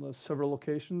on several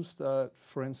occasions that,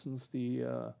 for instance, the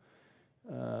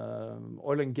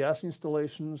oil and gas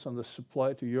installations and the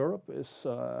supply to Europe it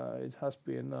has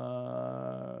been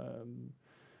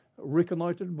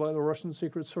reconnoitered by the Russian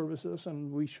secret services,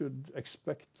 and we should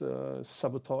expect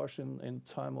sabotage in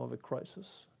time of a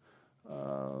crisis.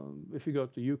 If you go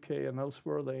to UK and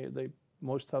elsewhere, they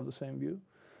most have the same view.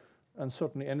 And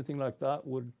certainly anything like that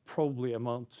would probably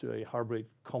amount to a hybrid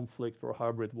conflict or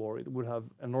hybrid war. It would have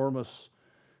enormous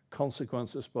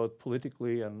consequences, both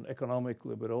politically and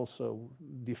economically, but also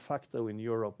de facto in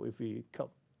Europe if we cut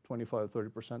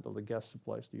 25-30% of the gas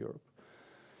supplies to Europe.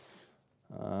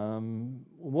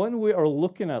 When we are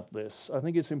looking at this, I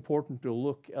think it's important to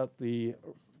look at the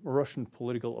Russian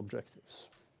political objectives.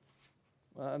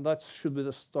 And that should be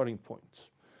the starting point.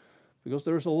 Because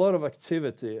there's a lot of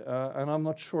activity, and I'm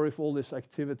not sure if all this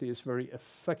activity is very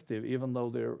effective, even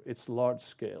though it's large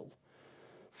scale.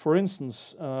 For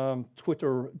instance,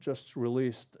 Twitter just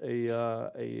released a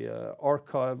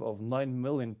archive of 9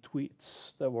 million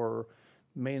tweets that were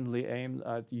mainly aimed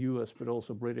at US, but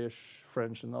also British,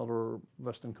 French, and other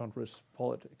Western countries'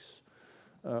 politics,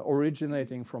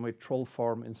 originating from a troll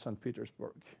farm in St.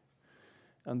 Petersburg.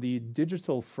 And the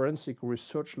Digital Forensic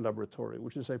Research Laboratory,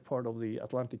 which is a part of the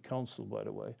Atlantic Council, by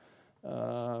the way,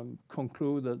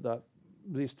 concluded that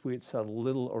these tweets had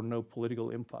little or no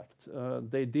political impact.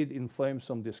 They did inflame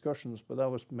some discussions, but that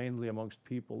was mainly amongst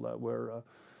people that were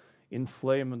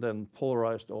inflamed and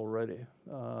polarized already.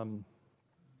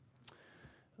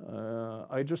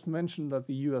 I just mentioned that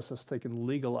the US has taken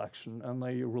legal action, and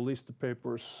they released the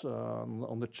papers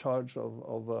on the charge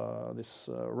of this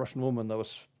Russian woman that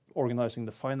was organizing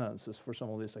the finances for some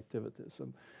of these activities.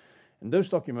 And those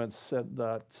documents said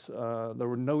that there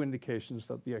were no indications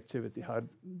that the activity had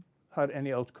had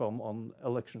any outcome on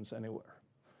elections anywhere.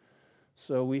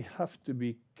 So we have to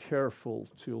be careful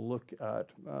to look at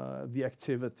the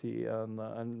activity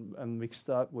and mix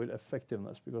that with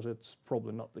effectiveness, because it's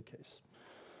probably not the case.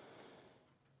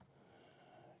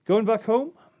 Going back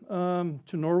home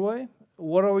to Norway,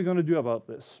 what are we going to do about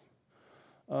this?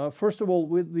 First of all,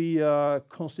 with the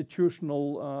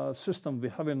constitutional system we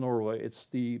have in Norway, it's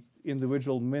the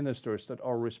individual ministers that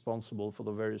are responsible for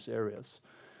the various areas.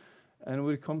 And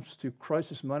when it comes to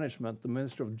crisis management, the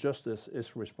Minister of Justice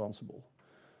is responsible.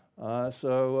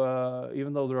 So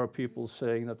even though there are people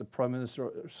saying that the Prime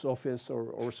Minister's office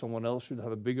or someone else should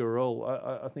have a bigger role,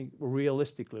 I think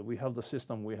realistically we have the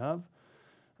system we have,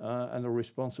 and the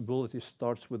responsibility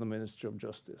starts with the Ministry of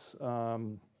Justice.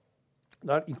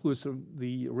 That includes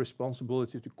the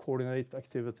responsibility to coordinate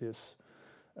activities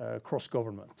across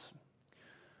government.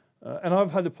 And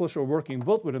I've had the pleasure of working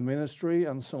both with the ministry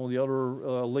and some of the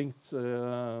other linked,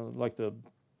 like the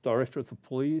Directorate for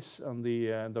Police and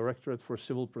the Directorate for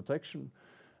Civil Protection.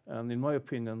 And in my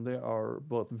opinion, they are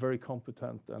both very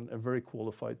competent and very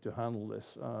qualified to handle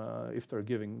this if they're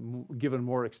given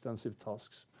more extensive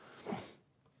tasks.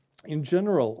 In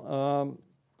general,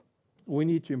 we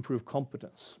need to improve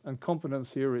competence. And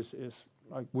competence here is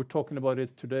like we're talking about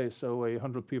it today, so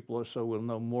 100 people or so will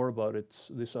know more about it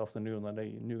this afternoon than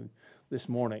they knew this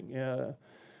morning.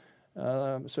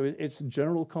 So it's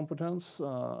general competence.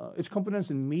 It's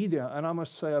competence in media, and I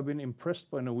must say I've been impressed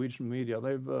by Norwegian media.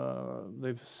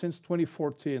 They've since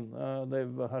 2014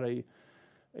 they've had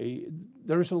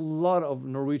there's a lot of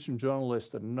Norwegian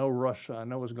journalists that know Russia and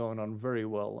know what's going on very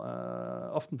well.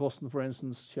 Aftenposten, for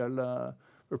instance, Kjell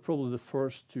were probably the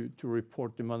first to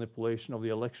report the manipulation of the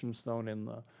elections down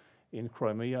in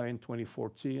Crimea in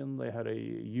 2014. They had a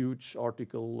huge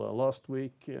article last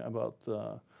week about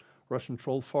Russian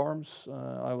troll farms.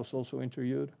 I was also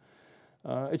interviewed.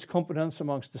 It's competence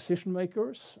amongst decision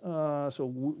makers.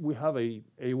 So we have a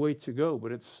way to go,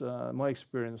 but it's my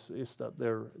experience is that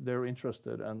they're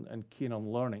interested and keen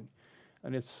on learning,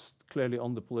 and it's clearly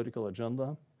on the political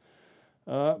agenda.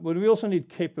 But we also need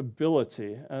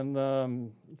capability,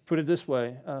 and put it this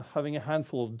way, having a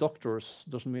handful of doctors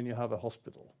doesn't mean you have a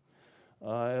hospital.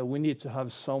 We need to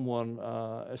have someone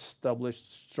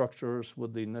established structures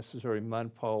with the necessary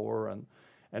manpower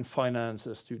and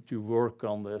finances to work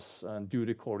on this and do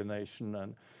the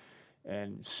coordination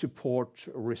and support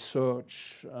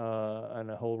research and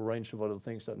a whole range of other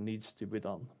things that needs to be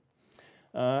done.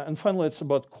 And finally, it's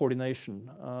about coordination.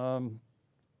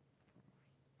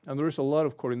 And there is a lot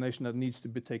of coordination that needs to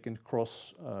be taken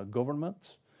across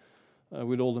government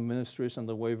with all the ministries and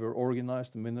the way we're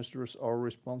organized. The ministers are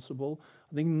responsible.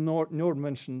 I think Nord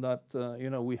mentioned that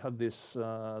we had this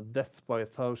death by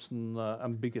 1,000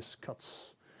 ambiguous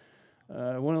cuts.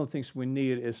 One of the things we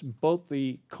need is both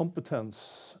the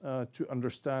competence to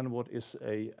understand what is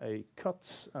a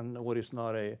cut and what is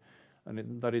not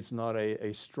that it's not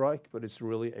a strike, but it's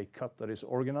really a cut that is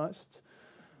organized.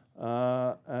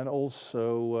 And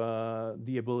also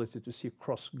the ability to see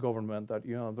across government that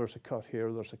there's a cut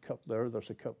here, there's a cut there, there's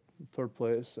a cut in third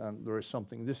place, and there is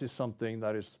something. This is something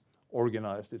that is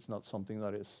organized. It's not something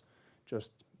that is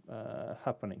just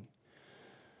happening.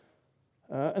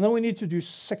 And then we need to do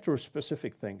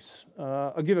sector-specific things.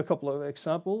 I'll give a couple of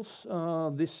examples.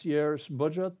 This year's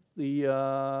budget,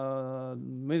 the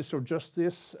Minister of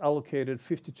Justice allocated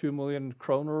 52 million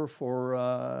kroner for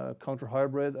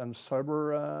counter-hybrid and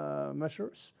cyber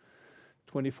measures.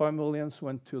 25 million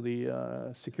went to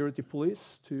the security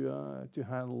police to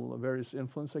handle various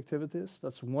influence activities.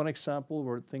 That's one example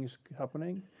where things are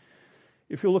happening.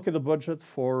 If you look at the budget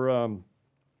for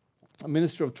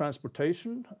Minister of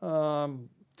Transportation,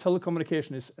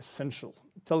 telecommunication is essential.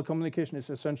 Telecommunication is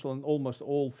essential in almost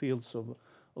all fields of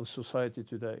society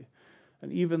today.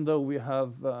 And even though we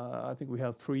have, I think we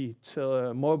have 3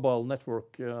 mobile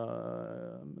networks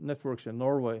in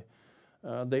Norway,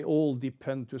 they all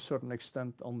depend to a certain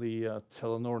extent on the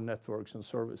Telenor networks and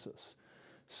services.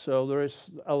 So there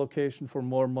is allocation for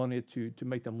more money to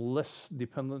make them less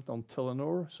dependent on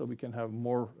Telenor, so we can have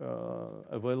more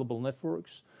available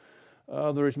networks.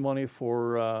 There is money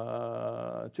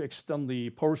to extend the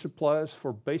power supplies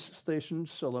for base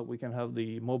stations so that we can have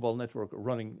the mobile network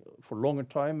running for longer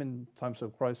time in times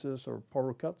of crisis or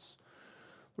power cuts.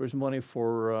 There is money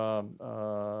for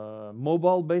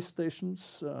mobile base stations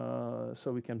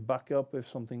so we can back up if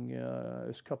something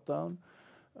is cut down.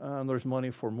 And there's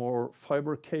money for more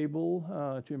fiber cable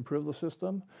to improve the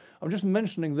system. I'm just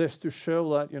mentioning this to show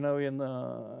that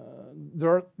there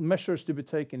are measures to be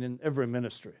taken in every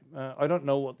ministry. I don't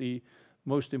know what the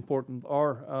most important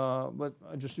are, but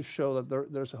just to show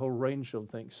that there's a whole range of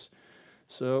things.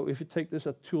 So if you take this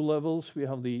at 2 levels, we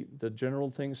have the general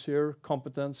things here: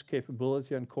 competence,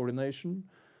 capability, and coordination.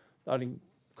 That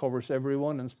covers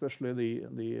everyone, and especially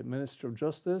the Minister of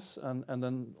Justice, and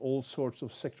then all sorts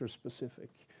of sector-specific.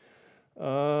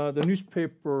 The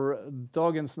newspaper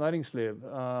Dagens Næringsliv,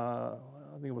 I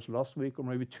think it was last week or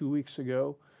maybe 2 weeks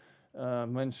ago,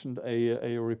 mentioned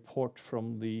a report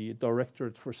from the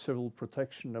Directorate for Civil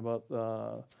Protection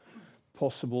about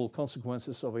possible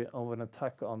consequences of an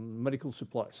attack on medical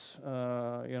supplies.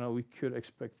 We could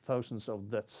expect thousands of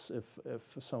deaths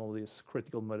if some of these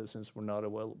critical medicines were not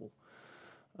available.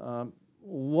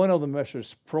 One of the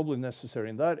measures probably necessary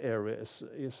in that area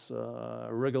is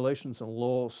regulations and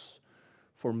laws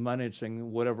for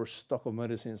managing whatever stock of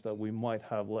medicines that we might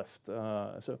have left.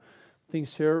 So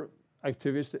things here,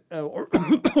 activities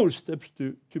or steps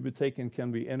to be taken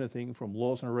can be anything from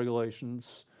laws and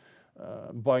regulations,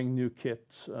 buying new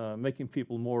kits, making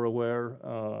people more aware,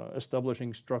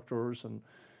 establishing structures and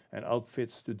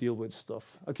outfits to deal with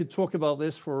stuff. I could talk about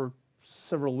this for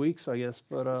several weeks, I guess,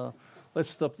 but let's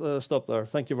stop there.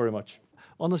 Thank you very much.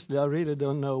 Honestly, I really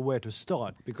don't know where to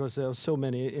start because there are so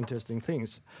many interesting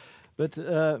things. But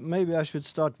maybe I should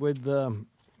start with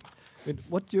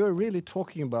what you're really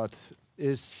talking about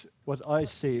is what I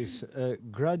see is a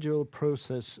gradual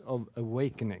process of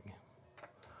awakening.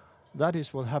 That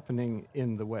is what's happening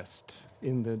in the West,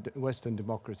 in the Western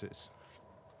democracies.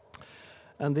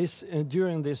 And this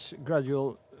during this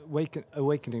gradual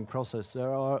awakening process,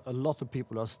 there are a lot of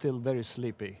people who are still very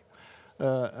sleepy.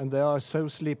 And they are so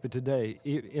sleepy today,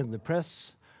 in the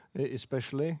press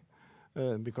especially,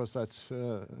 because that's...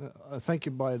 thank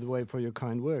you, by the way, for your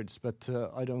kind words, but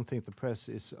I don't think the press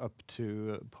is up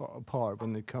to par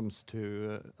when it comes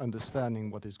to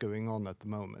understanding what is going on at the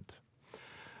moment.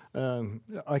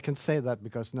 I can say that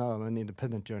because now I'm an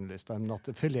independent journalist. I'm not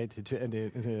affiliated to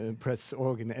any press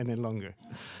organ any longer.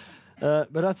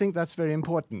 But I think that's very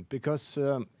important because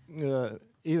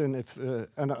even if,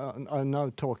 and I'm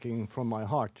now talking from my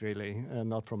heart really,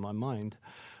 not from my mind,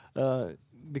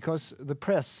 because the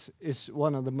press is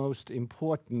one of the most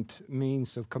important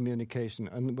means of communication.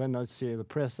 And when I say the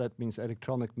press, that means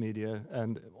electronic media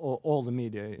and all the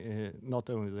media, not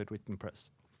only the written press.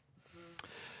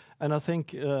 And I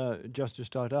think, just to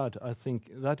start out, I think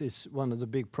that is one of the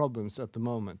big problems at the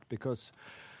moment, because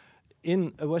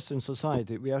in a Western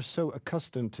society, we are so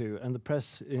accustomed to, and the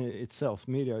press itself,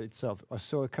 media itself, are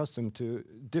so accustomed to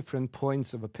different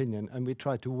points of opinion, and we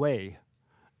try to weigh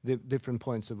the different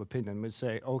points of opinion. We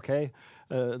say, okay,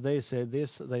 they say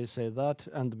this, they say that,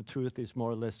 and the truth is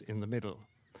more or less in the middle.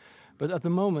 But at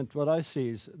the moment, what I see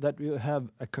is that we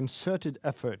have a concerted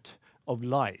effort of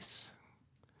lies.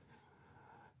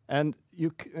 And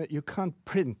you can't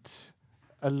print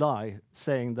a lie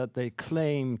saying that they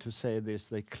claim to say this,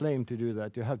 they claim to do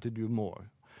that. You have to do more.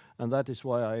 And that is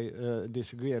why I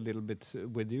disagree a little bit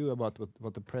with you about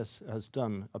what the press has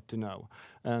done up to now.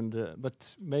 And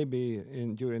but maybe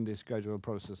during this gradual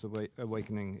process of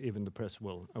awakening, even the press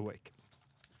will awake.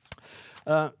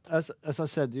 As I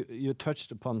said, you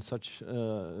touched upon such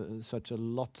a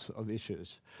lot of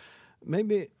issues.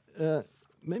 Maybe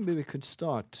we could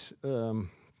start.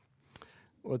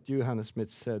 What you, Hannah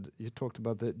Smith, said, you talked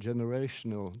about the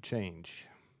generational change.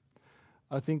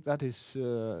 I think that is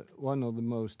one of the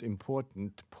most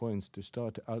important points to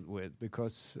start out with,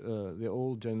 because the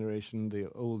old generation, the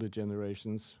older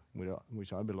generations,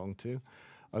 which I belong to,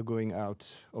 are going out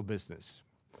of business.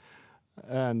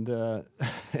 And,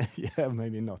 yeah,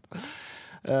 maybe not.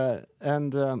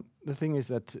 And the thing is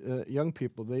that young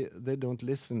people, they don't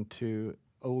listen to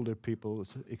older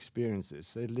people's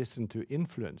experiences. They listen to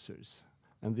influencers.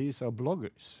 And these are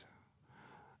bloggers,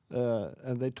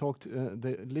 and they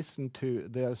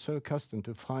are so accustomed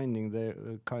to finding their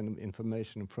kind of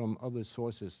information from other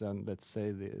sources than, let's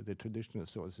say, the traditional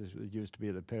sources. It used to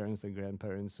be the parents and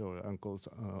grandparents or uncles,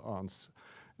 aunts,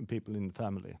 and people in the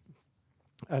family,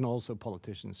 and also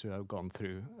politicians who have gone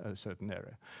through a certain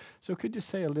era. So could you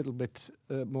say a little bit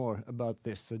more about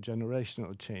this, the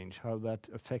generational change, how that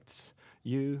affects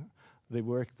you, the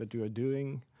work that you are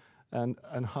doing,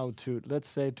 and how to, let's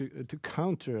say, to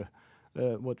counter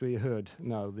what we heard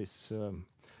now, this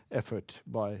effort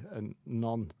by a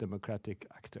non-democratic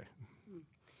actor.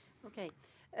 Okay.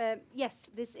 Yes,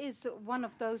 this is one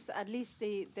of those, at least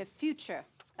the future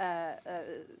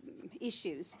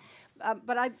issues.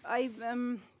 But I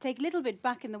take a little bit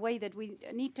back in the way that we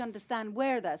need to understand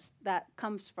where that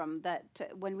comes from, that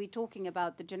when we're talking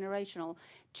about the generational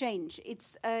change,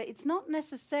 it's not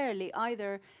necessarily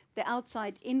either the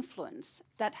outside influence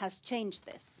that has changed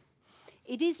this.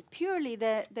 It is purely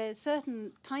the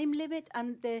certain time limit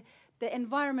and the the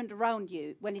environment around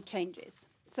you when it changes.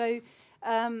 So,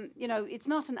 it's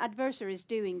not an adversary's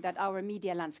doing that our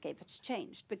media landscape has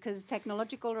changed, because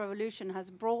technological revolution has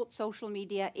brought social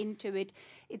media into it.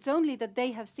 It's only that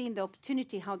they have seen the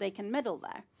opportunity how they can meddle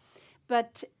there.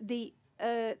 But the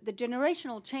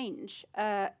generational change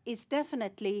is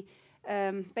definitely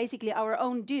basically our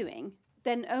own doing.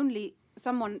 Then only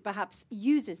someone perhaps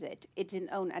uses it, it's in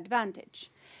own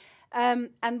advantage.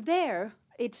 And there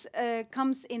it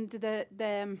comes into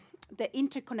the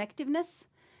interconnectiveness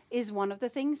is one of the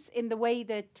things, in the way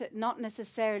that not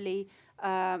necessarily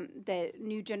the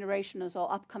new generations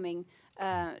or upcoming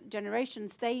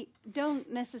generations, they don't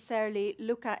necessarily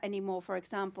look at anymore, for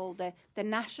example, the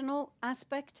national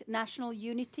aspect, national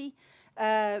unity,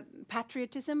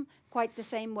 patriotism, quite the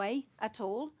same way at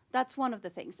all. That's one of the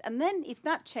things. And then if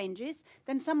that changes,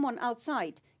 then someone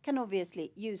outside can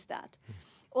obviously use that.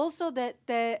 Also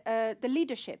the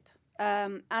leadership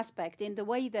aspect, in the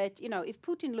way that, if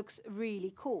Putin looks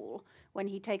really cool when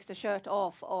he takes the shirt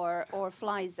off or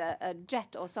flies a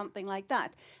jet or something like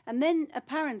that, and then a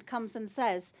parent comes and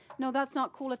says, no, that's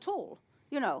not cool at all.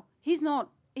 He's not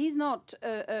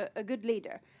a good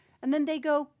leader. And then they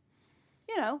go,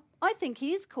 I think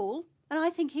he is cool, and I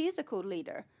think he is a cool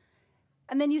leader.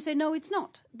 And then you say, no, it's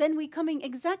not. Then we're coming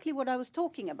exactly what I was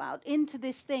talking about, into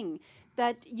this thing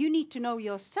that you need to know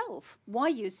yourself why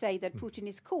you say that Putin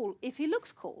is cool if he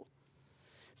looks cool.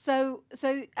 So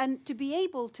and to be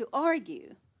able to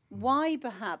argue why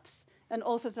perhaps an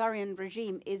authoritarian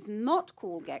regime is not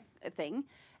cool thing,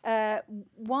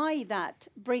 why that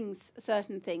brings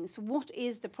certain things, what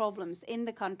is the problems in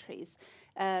the countries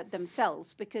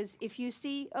themselves, because if you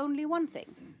see only one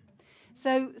thing.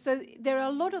 So there are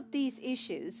a lot of these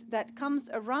issues that comes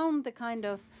around the kind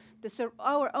of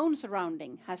our own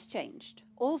surrounding has changed.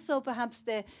 Also, perhaps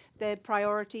the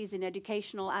priorities in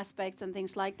educational aspects and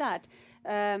things like that.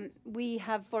 We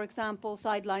have, for example,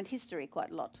 sidelined history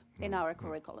quite a lot in our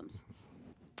curriculums,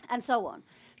 and so on.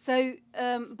 So,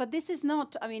 but this is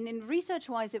not, in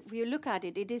research-wise, if you look at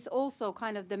it, it is also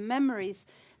kind of the memories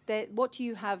that what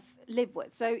you have lived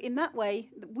with. So in that way,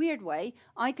 the weird way,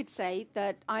 I could say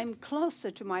that I'm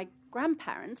closer to my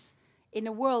grandparents in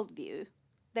a worldview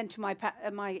than to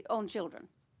my own children.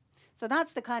 So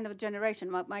that's the kind of generation.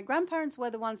 My grandparents were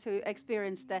the ones who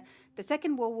experienced the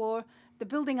Second World War, the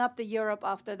building up the Europe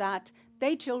after that.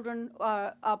 Their children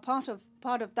are part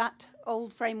of that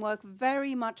old framework,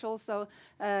 very much also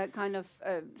kind of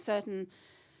certain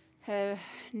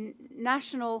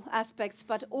national aspects,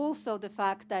 but also the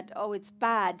fact that, it's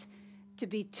bad to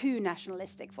be too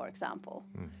nationalistic, for example.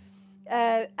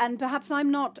 And perhaps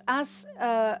I'm not as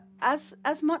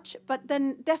much, but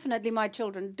then definitely my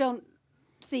children don't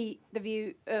see the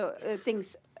view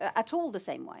things at all the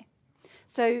same way.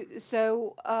 So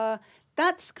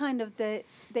that's kind of the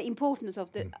importance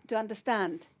of to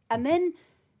understand, and then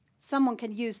someone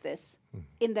can use this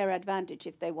in their advantage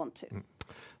if they want to.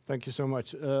 Thank you so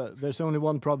much. There's only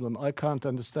one problem. I can't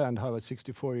understand how a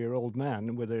 64-year-old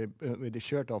man with a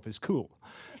shirt off is cool,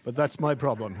 but that's my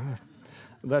problem.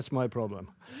 That's my problem.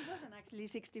 He wasn't actually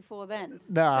 64 then.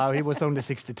 No, he was only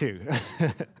 62.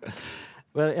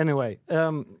 Well, anyway,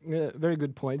 very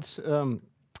good points. And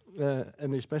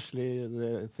especially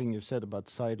the thing you said about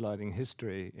sidelining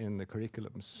history in the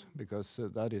curriculums, because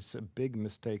that is a big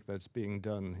mistake that's being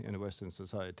done in Western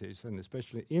societies, and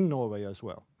especially in Norway as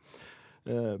well.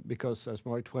 Because, as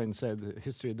Mark Twain said,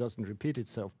 history doesn't repeat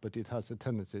itself, but it has a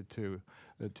tendency to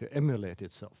emulate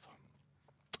itself.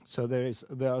 So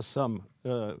there are some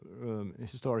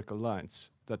historical lines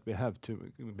that we have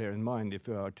to bear in mind if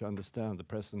we are to understand the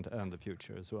present and the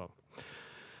future as well.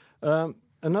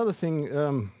 Another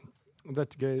thing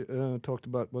that Geir talked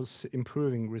about was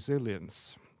improving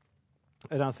resilience.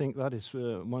 And I think that is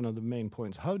one of the main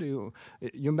points. How do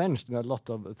you mentioned a lot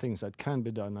of things that can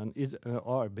be done and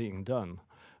are being done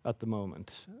at the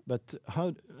moment. But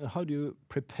how do you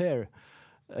prepare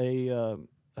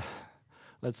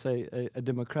let's say a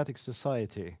democratic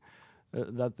society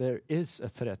that there is a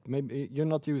threat? Maybe you're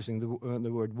not using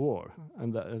the word war,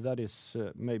 and that is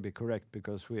maybe correct,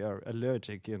 because we are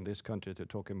allergic in this country to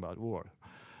talking about war.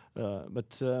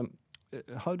 But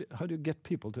how do you get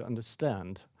people to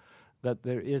understand that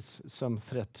there is some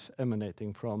threat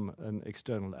emanating from an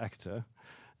external actor,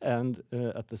 and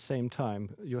at the same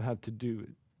time you have to do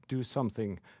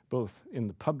something both in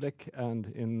the public and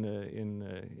in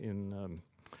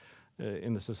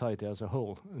the society as a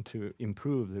whole to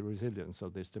improve the resilience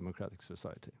of this democratic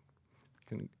society?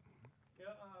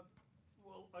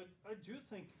 Well, I do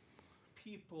think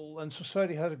people and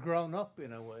society has grown up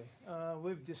in a way.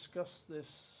 We've discussed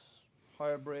this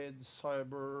hybrid,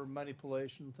 cyber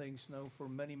manipulation things now for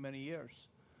many, many years.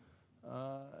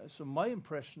 So my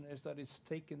impression is that it's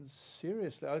taken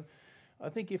seriously. I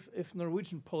think if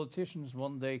Norwegian politicians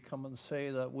one day come and say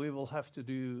that we will have to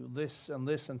do this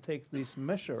and take these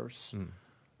measures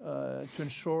to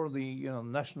ensure the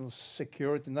national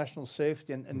security, national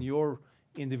safety, and your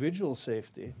individual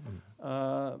safety,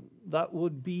 that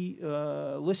would be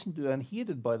listened to and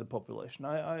heeded by the population.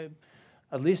 I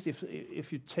at least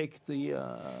if you take the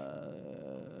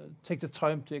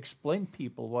time to explain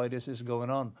people why this is going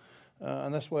on.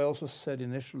 And that's why I also said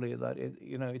initially that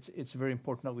it's very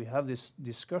important that we have this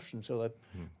discussion so that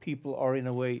people are in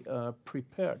a way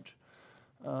prepared.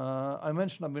 I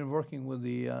mentioned I've been working with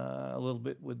a little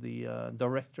bit with the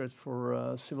Directorate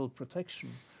for Civil Protection.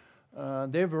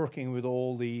 They're working with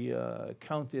all the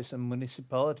counties and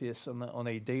municipalities on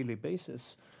a daily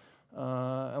basis,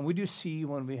 and we do see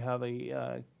when we have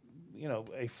a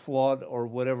flood or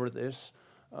whatever it is,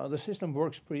 the system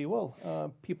works pretty well.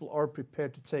 People are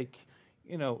prepared to take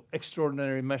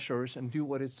extraordinary measures and do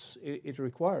what it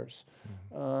requires.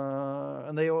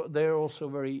 And they're also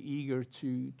very eager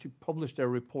to publish their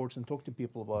reports and talk to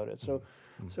people about it. So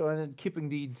and keeping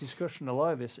the discussion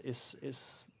alive is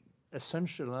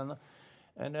essential.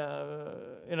 And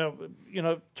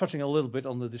touching a little bit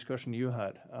on the discussion you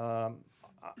had,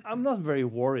 I'm not very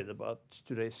worried about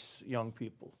today's young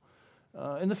people.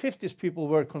 In the 50s, people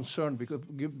were concerned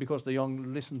because the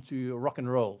young listened to rock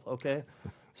and roll, okay?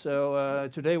 So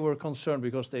today we're concerned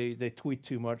because they tweet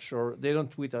too much, or they don't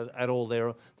tweet at all.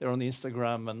 They're on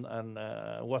Instagram and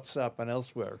WhatsApp and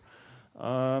elsewhere.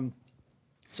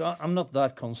 So I'm not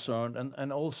that concerned.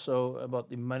 And also about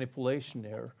the manipulation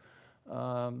here.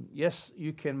 Yes,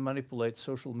 you can manipulate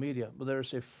social media, but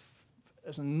there's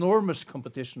enormous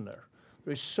competition there.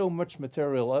 There is so much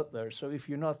material out there. So if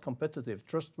you're not competitive,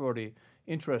 trustworthy,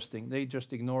 interesting, they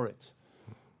just ignore it.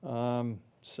 And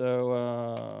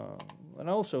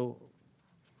also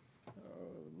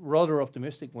rather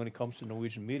optimistic when it comes to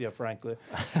Norwegian media, frankly,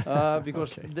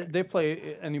 because they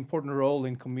play an important role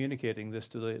in communicating this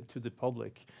to the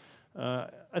public.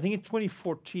 I think in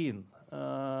 2014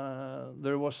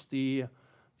 there was the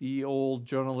old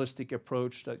journalistic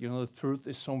approach that the truth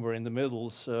is somewhere in the middle.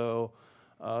 So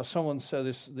someone said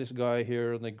this guy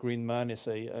here, the green man, is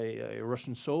a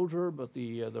Russian soldier, but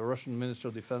the Russian Minister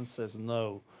of Defense says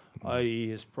no,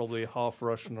 i.e. he's probably half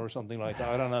Russian or something like that.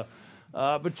 I don't know.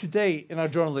 But today,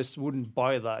 journalists wouldn't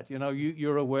buy that.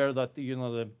 You're aware that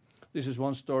this is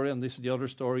one story and this is the other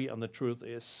story, and the truth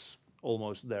is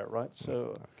almost there, right?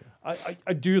 So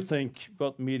I do think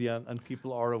both media and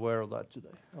people are aware of that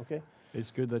today. Okay. It's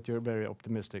good that you're very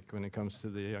optimistic when it comes to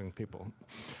the young people.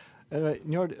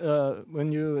 Njord,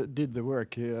 when you did the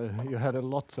work, you had a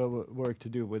lot of work to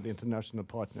do with international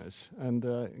partners. And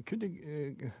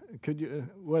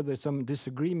were there some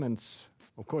disagreements?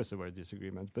 Of course there were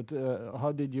disagreements, but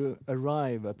how did you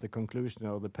arrive at the conclusion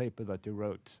of the paper that you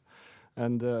wrote?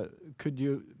 And could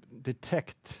you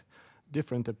detect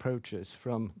different approaches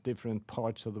from different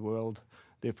parts of the world,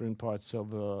 different parts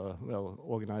of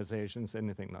organizations,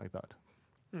 anything like that?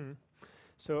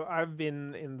 So I've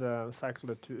been in the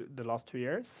cycle the last 2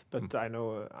 years, but I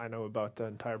know about the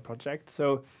entire project.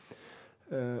 So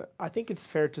I think it's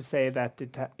fair to say that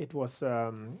it was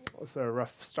a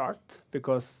rough start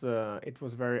because it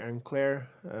was very unclear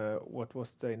what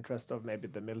was the interest of maybe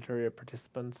the military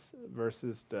participants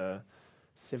versus the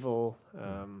civil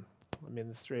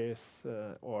ministries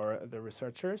or the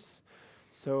researchers.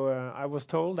 So I was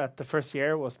told that the first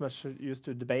year was much used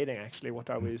to debating actually what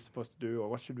are we supposed to do or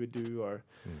what should we do, or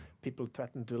people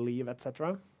threatened to leave,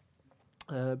 etc.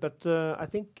 But I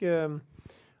think the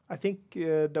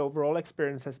overall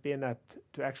experience has been that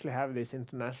to actually have this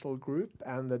international group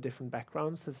and the different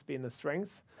backgrounds has been a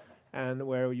strength, and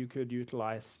where you could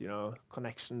utilize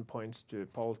connection points to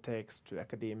politics, to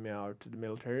academia, or to the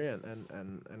military,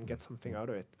 and get something out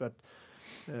of it. But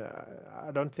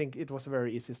I don't think it was a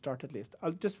very easy start, at least.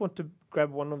 I just want to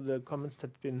grab one of the comments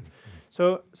that's been...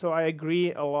 So I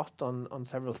agree a lot on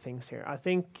several things here. I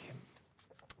think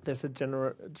there's a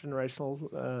generational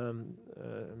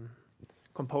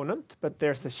component, but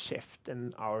there's a shift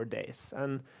in our days.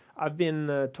 And I've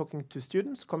been talking to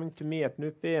students coming to me at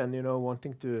NUPI and,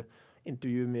 wanting to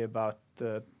interview me about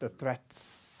the threats,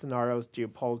 scenarios,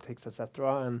 geopolitics,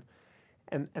 etc.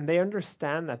 And they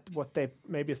understand that what they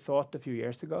maybe thought a few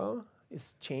years ago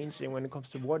is changing when it comes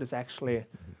to what is actually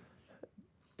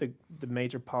the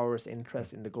major powers'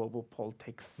 interest in the global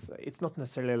politics. It's not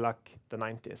necessarily like the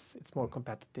 90s. It's more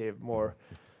competitive, more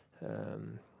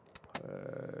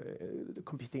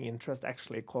competing interests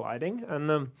actually colliding.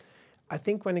 And I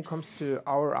think when it comes to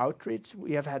our outreach,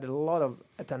 we have had a lot of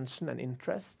attention and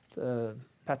interest.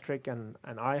 Patrick and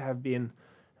I have been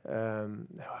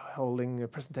holding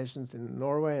presentations in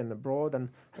Norway and abroad, and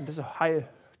there's a high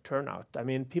turnout. I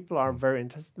mean, people are very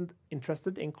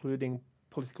interested, including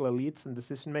political elites and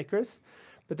decision makers,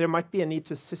 but there might be a need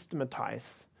to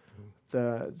systematize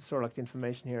the sort of like the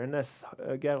information here. And as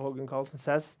Geir Hågen Karlsen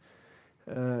says,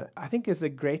 I think it's a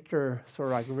greater sort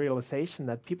of like realization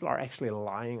that people are actually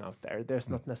lying out there. There's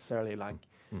not necessarily like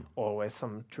always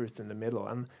some truth in the middle,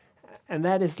 and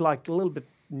that is like a little bit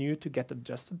new to get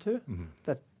adjusted to.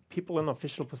 That people in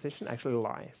official position actually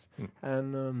lies,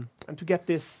 and to get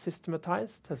this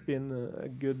systematized has been a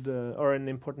good or an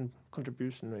important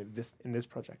contribution in this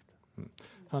project.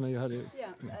 Hanna, you had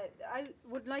I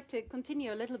would like to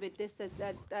continue a little bit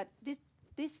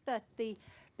that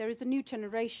there is a new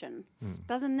generation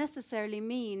doesn't necessarily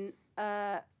mean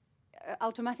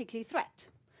automatically threat,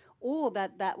 or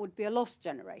that would be a lost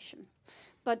generation.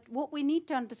 But what we need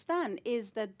to understand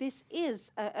is that this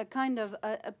is a kind of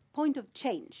a point of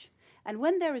change. And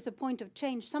when there is a point of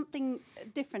change, something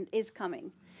different is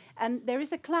coming. And there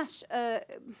is a clash.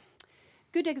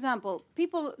 Good example.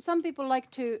 Some people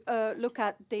like to look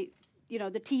at the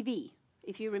TV.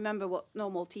 If you remember what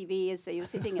normal TV is, you're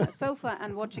sitting in a sofa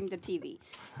and watching the TV.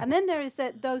 And then there is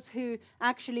those who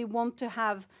actually want to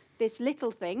have this little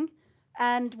thing,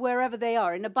 and wherever they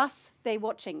are, in a bus, they're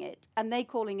watching it, and they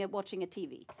calling it watching a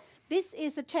TV. This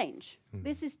is a change.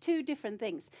 This is two different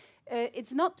things.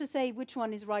 It's not to say which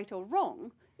one is right or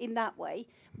wrong in that way,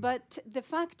 but the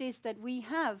fact is that we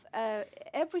have,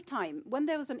 every time, when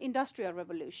there was an industrial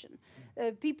revolution,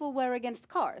 people were against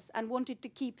cars and wanted to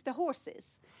keep the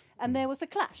horses, and there was a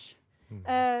clash.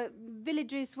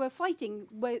 Villages were fighting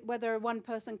whether one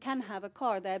person can have a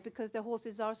car there because the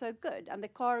horses are so good, and the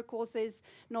car causes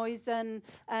noise and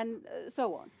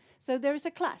so on. So there is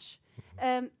a clash.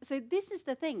 So this is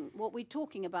the thing, what we're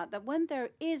talking about, that when there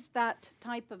is that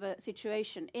type of a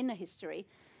situation in a history,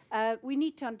 we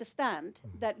need to understand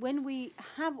that when we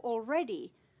have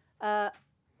already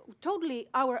totally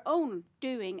our own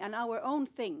doing and our own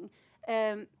thing,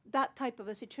 that type of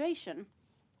a situation,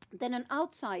 then an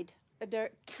outsider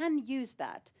can use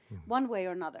that one way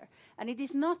or another. And it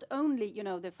is not only,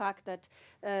 the fact that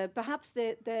perhaps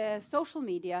the social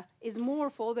media is more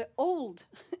for the old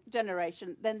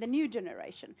generation than the new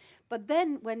generation. But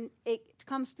then when it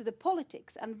comes to the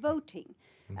politics and voting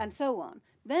and so on,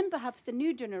 then perhaps the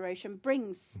new generation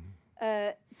brings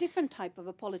different type of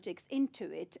a politics into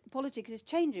it. Politics is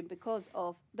changing because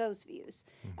of those views.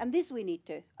 And this we need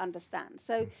to understand.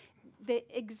 So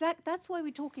that's why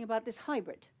we're talking about this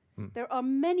hybrid. There are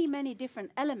many, many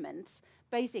different elements,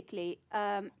 basically,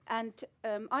 and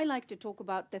I like to talk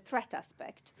about the threat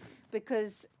aspect,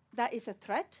 because that is a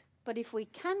threat, but if we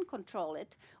can control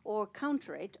it or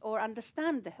counter it or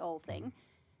understand the whole thing,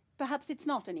 perhaps it's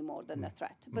not any more than a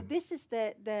threat. But this is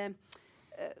the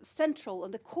central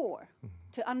and the core,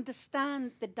 to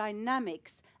understand the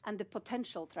dynamics and the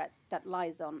potential threat that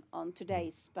lies on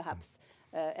today's, perhaps,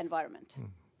 environment.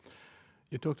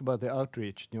 You talked about the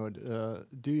outreach, Njord.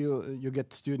 Do you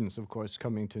get students, of course,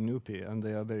 coming to NUPI, and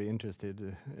they are very interested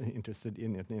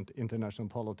in international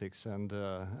politics and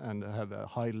have a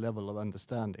high level of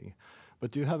understanding.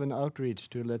 But do you have an outreach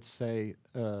to, let's say,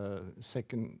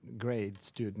 second grade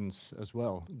students as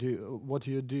well? What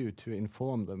do you do to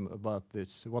inform them about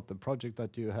this? What the project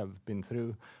that you have been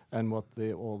through, and what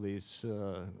all these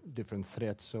different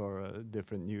threats or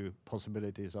different new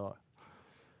possibilities are?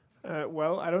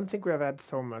 Well, I don't think we have had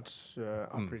so much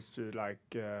outreach to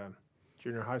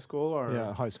junior high school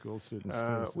or high school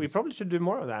students. We probably should do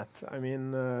more of that. I mean,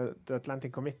 the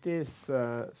Atlantic Committee is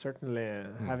certainly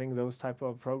having those type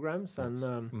of programs, and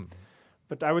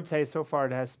but I would say so far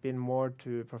it has been more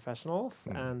to professionals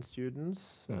and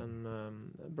students and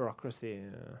bureaucracy.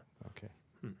 Okay,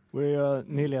 we are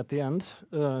nearly at the end,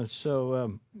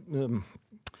 so.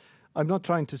 I'm not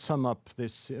trying to sum up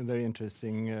this very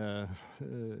interesting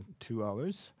 2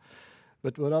 hours,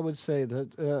 but what I would say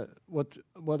that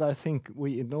what I think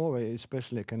we in Norway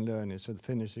especially can learn is the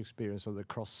Finnish experience of the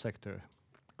cross-sector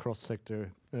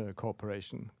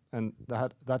cooperation, and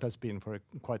that has been for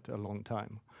quite a long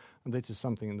time, and this is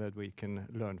something that we can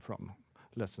learn from,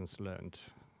 lessons learned,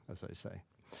 as I say.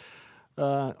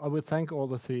 I would thank all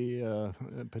the three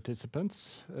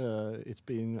participants. It's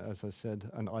been, as I said,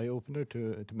 an eye-opener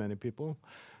to many people.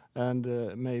 And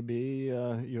maybe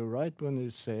you're right when you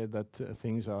say that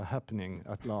things are happening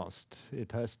at last.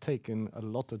 It has taken a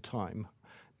lot of time.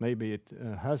 Maybe it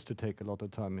has to take a lot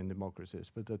of time in democracies,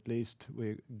 but at least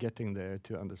we're getting there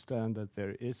to understand that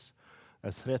there is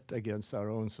a threat against our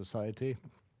own society.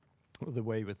 the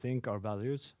way we think, our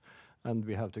values, and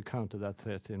we have to counter that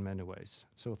threat in many ways.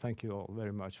 So thank you all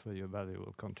very much for your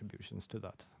valuable contributions to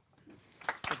that.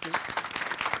 Thank you.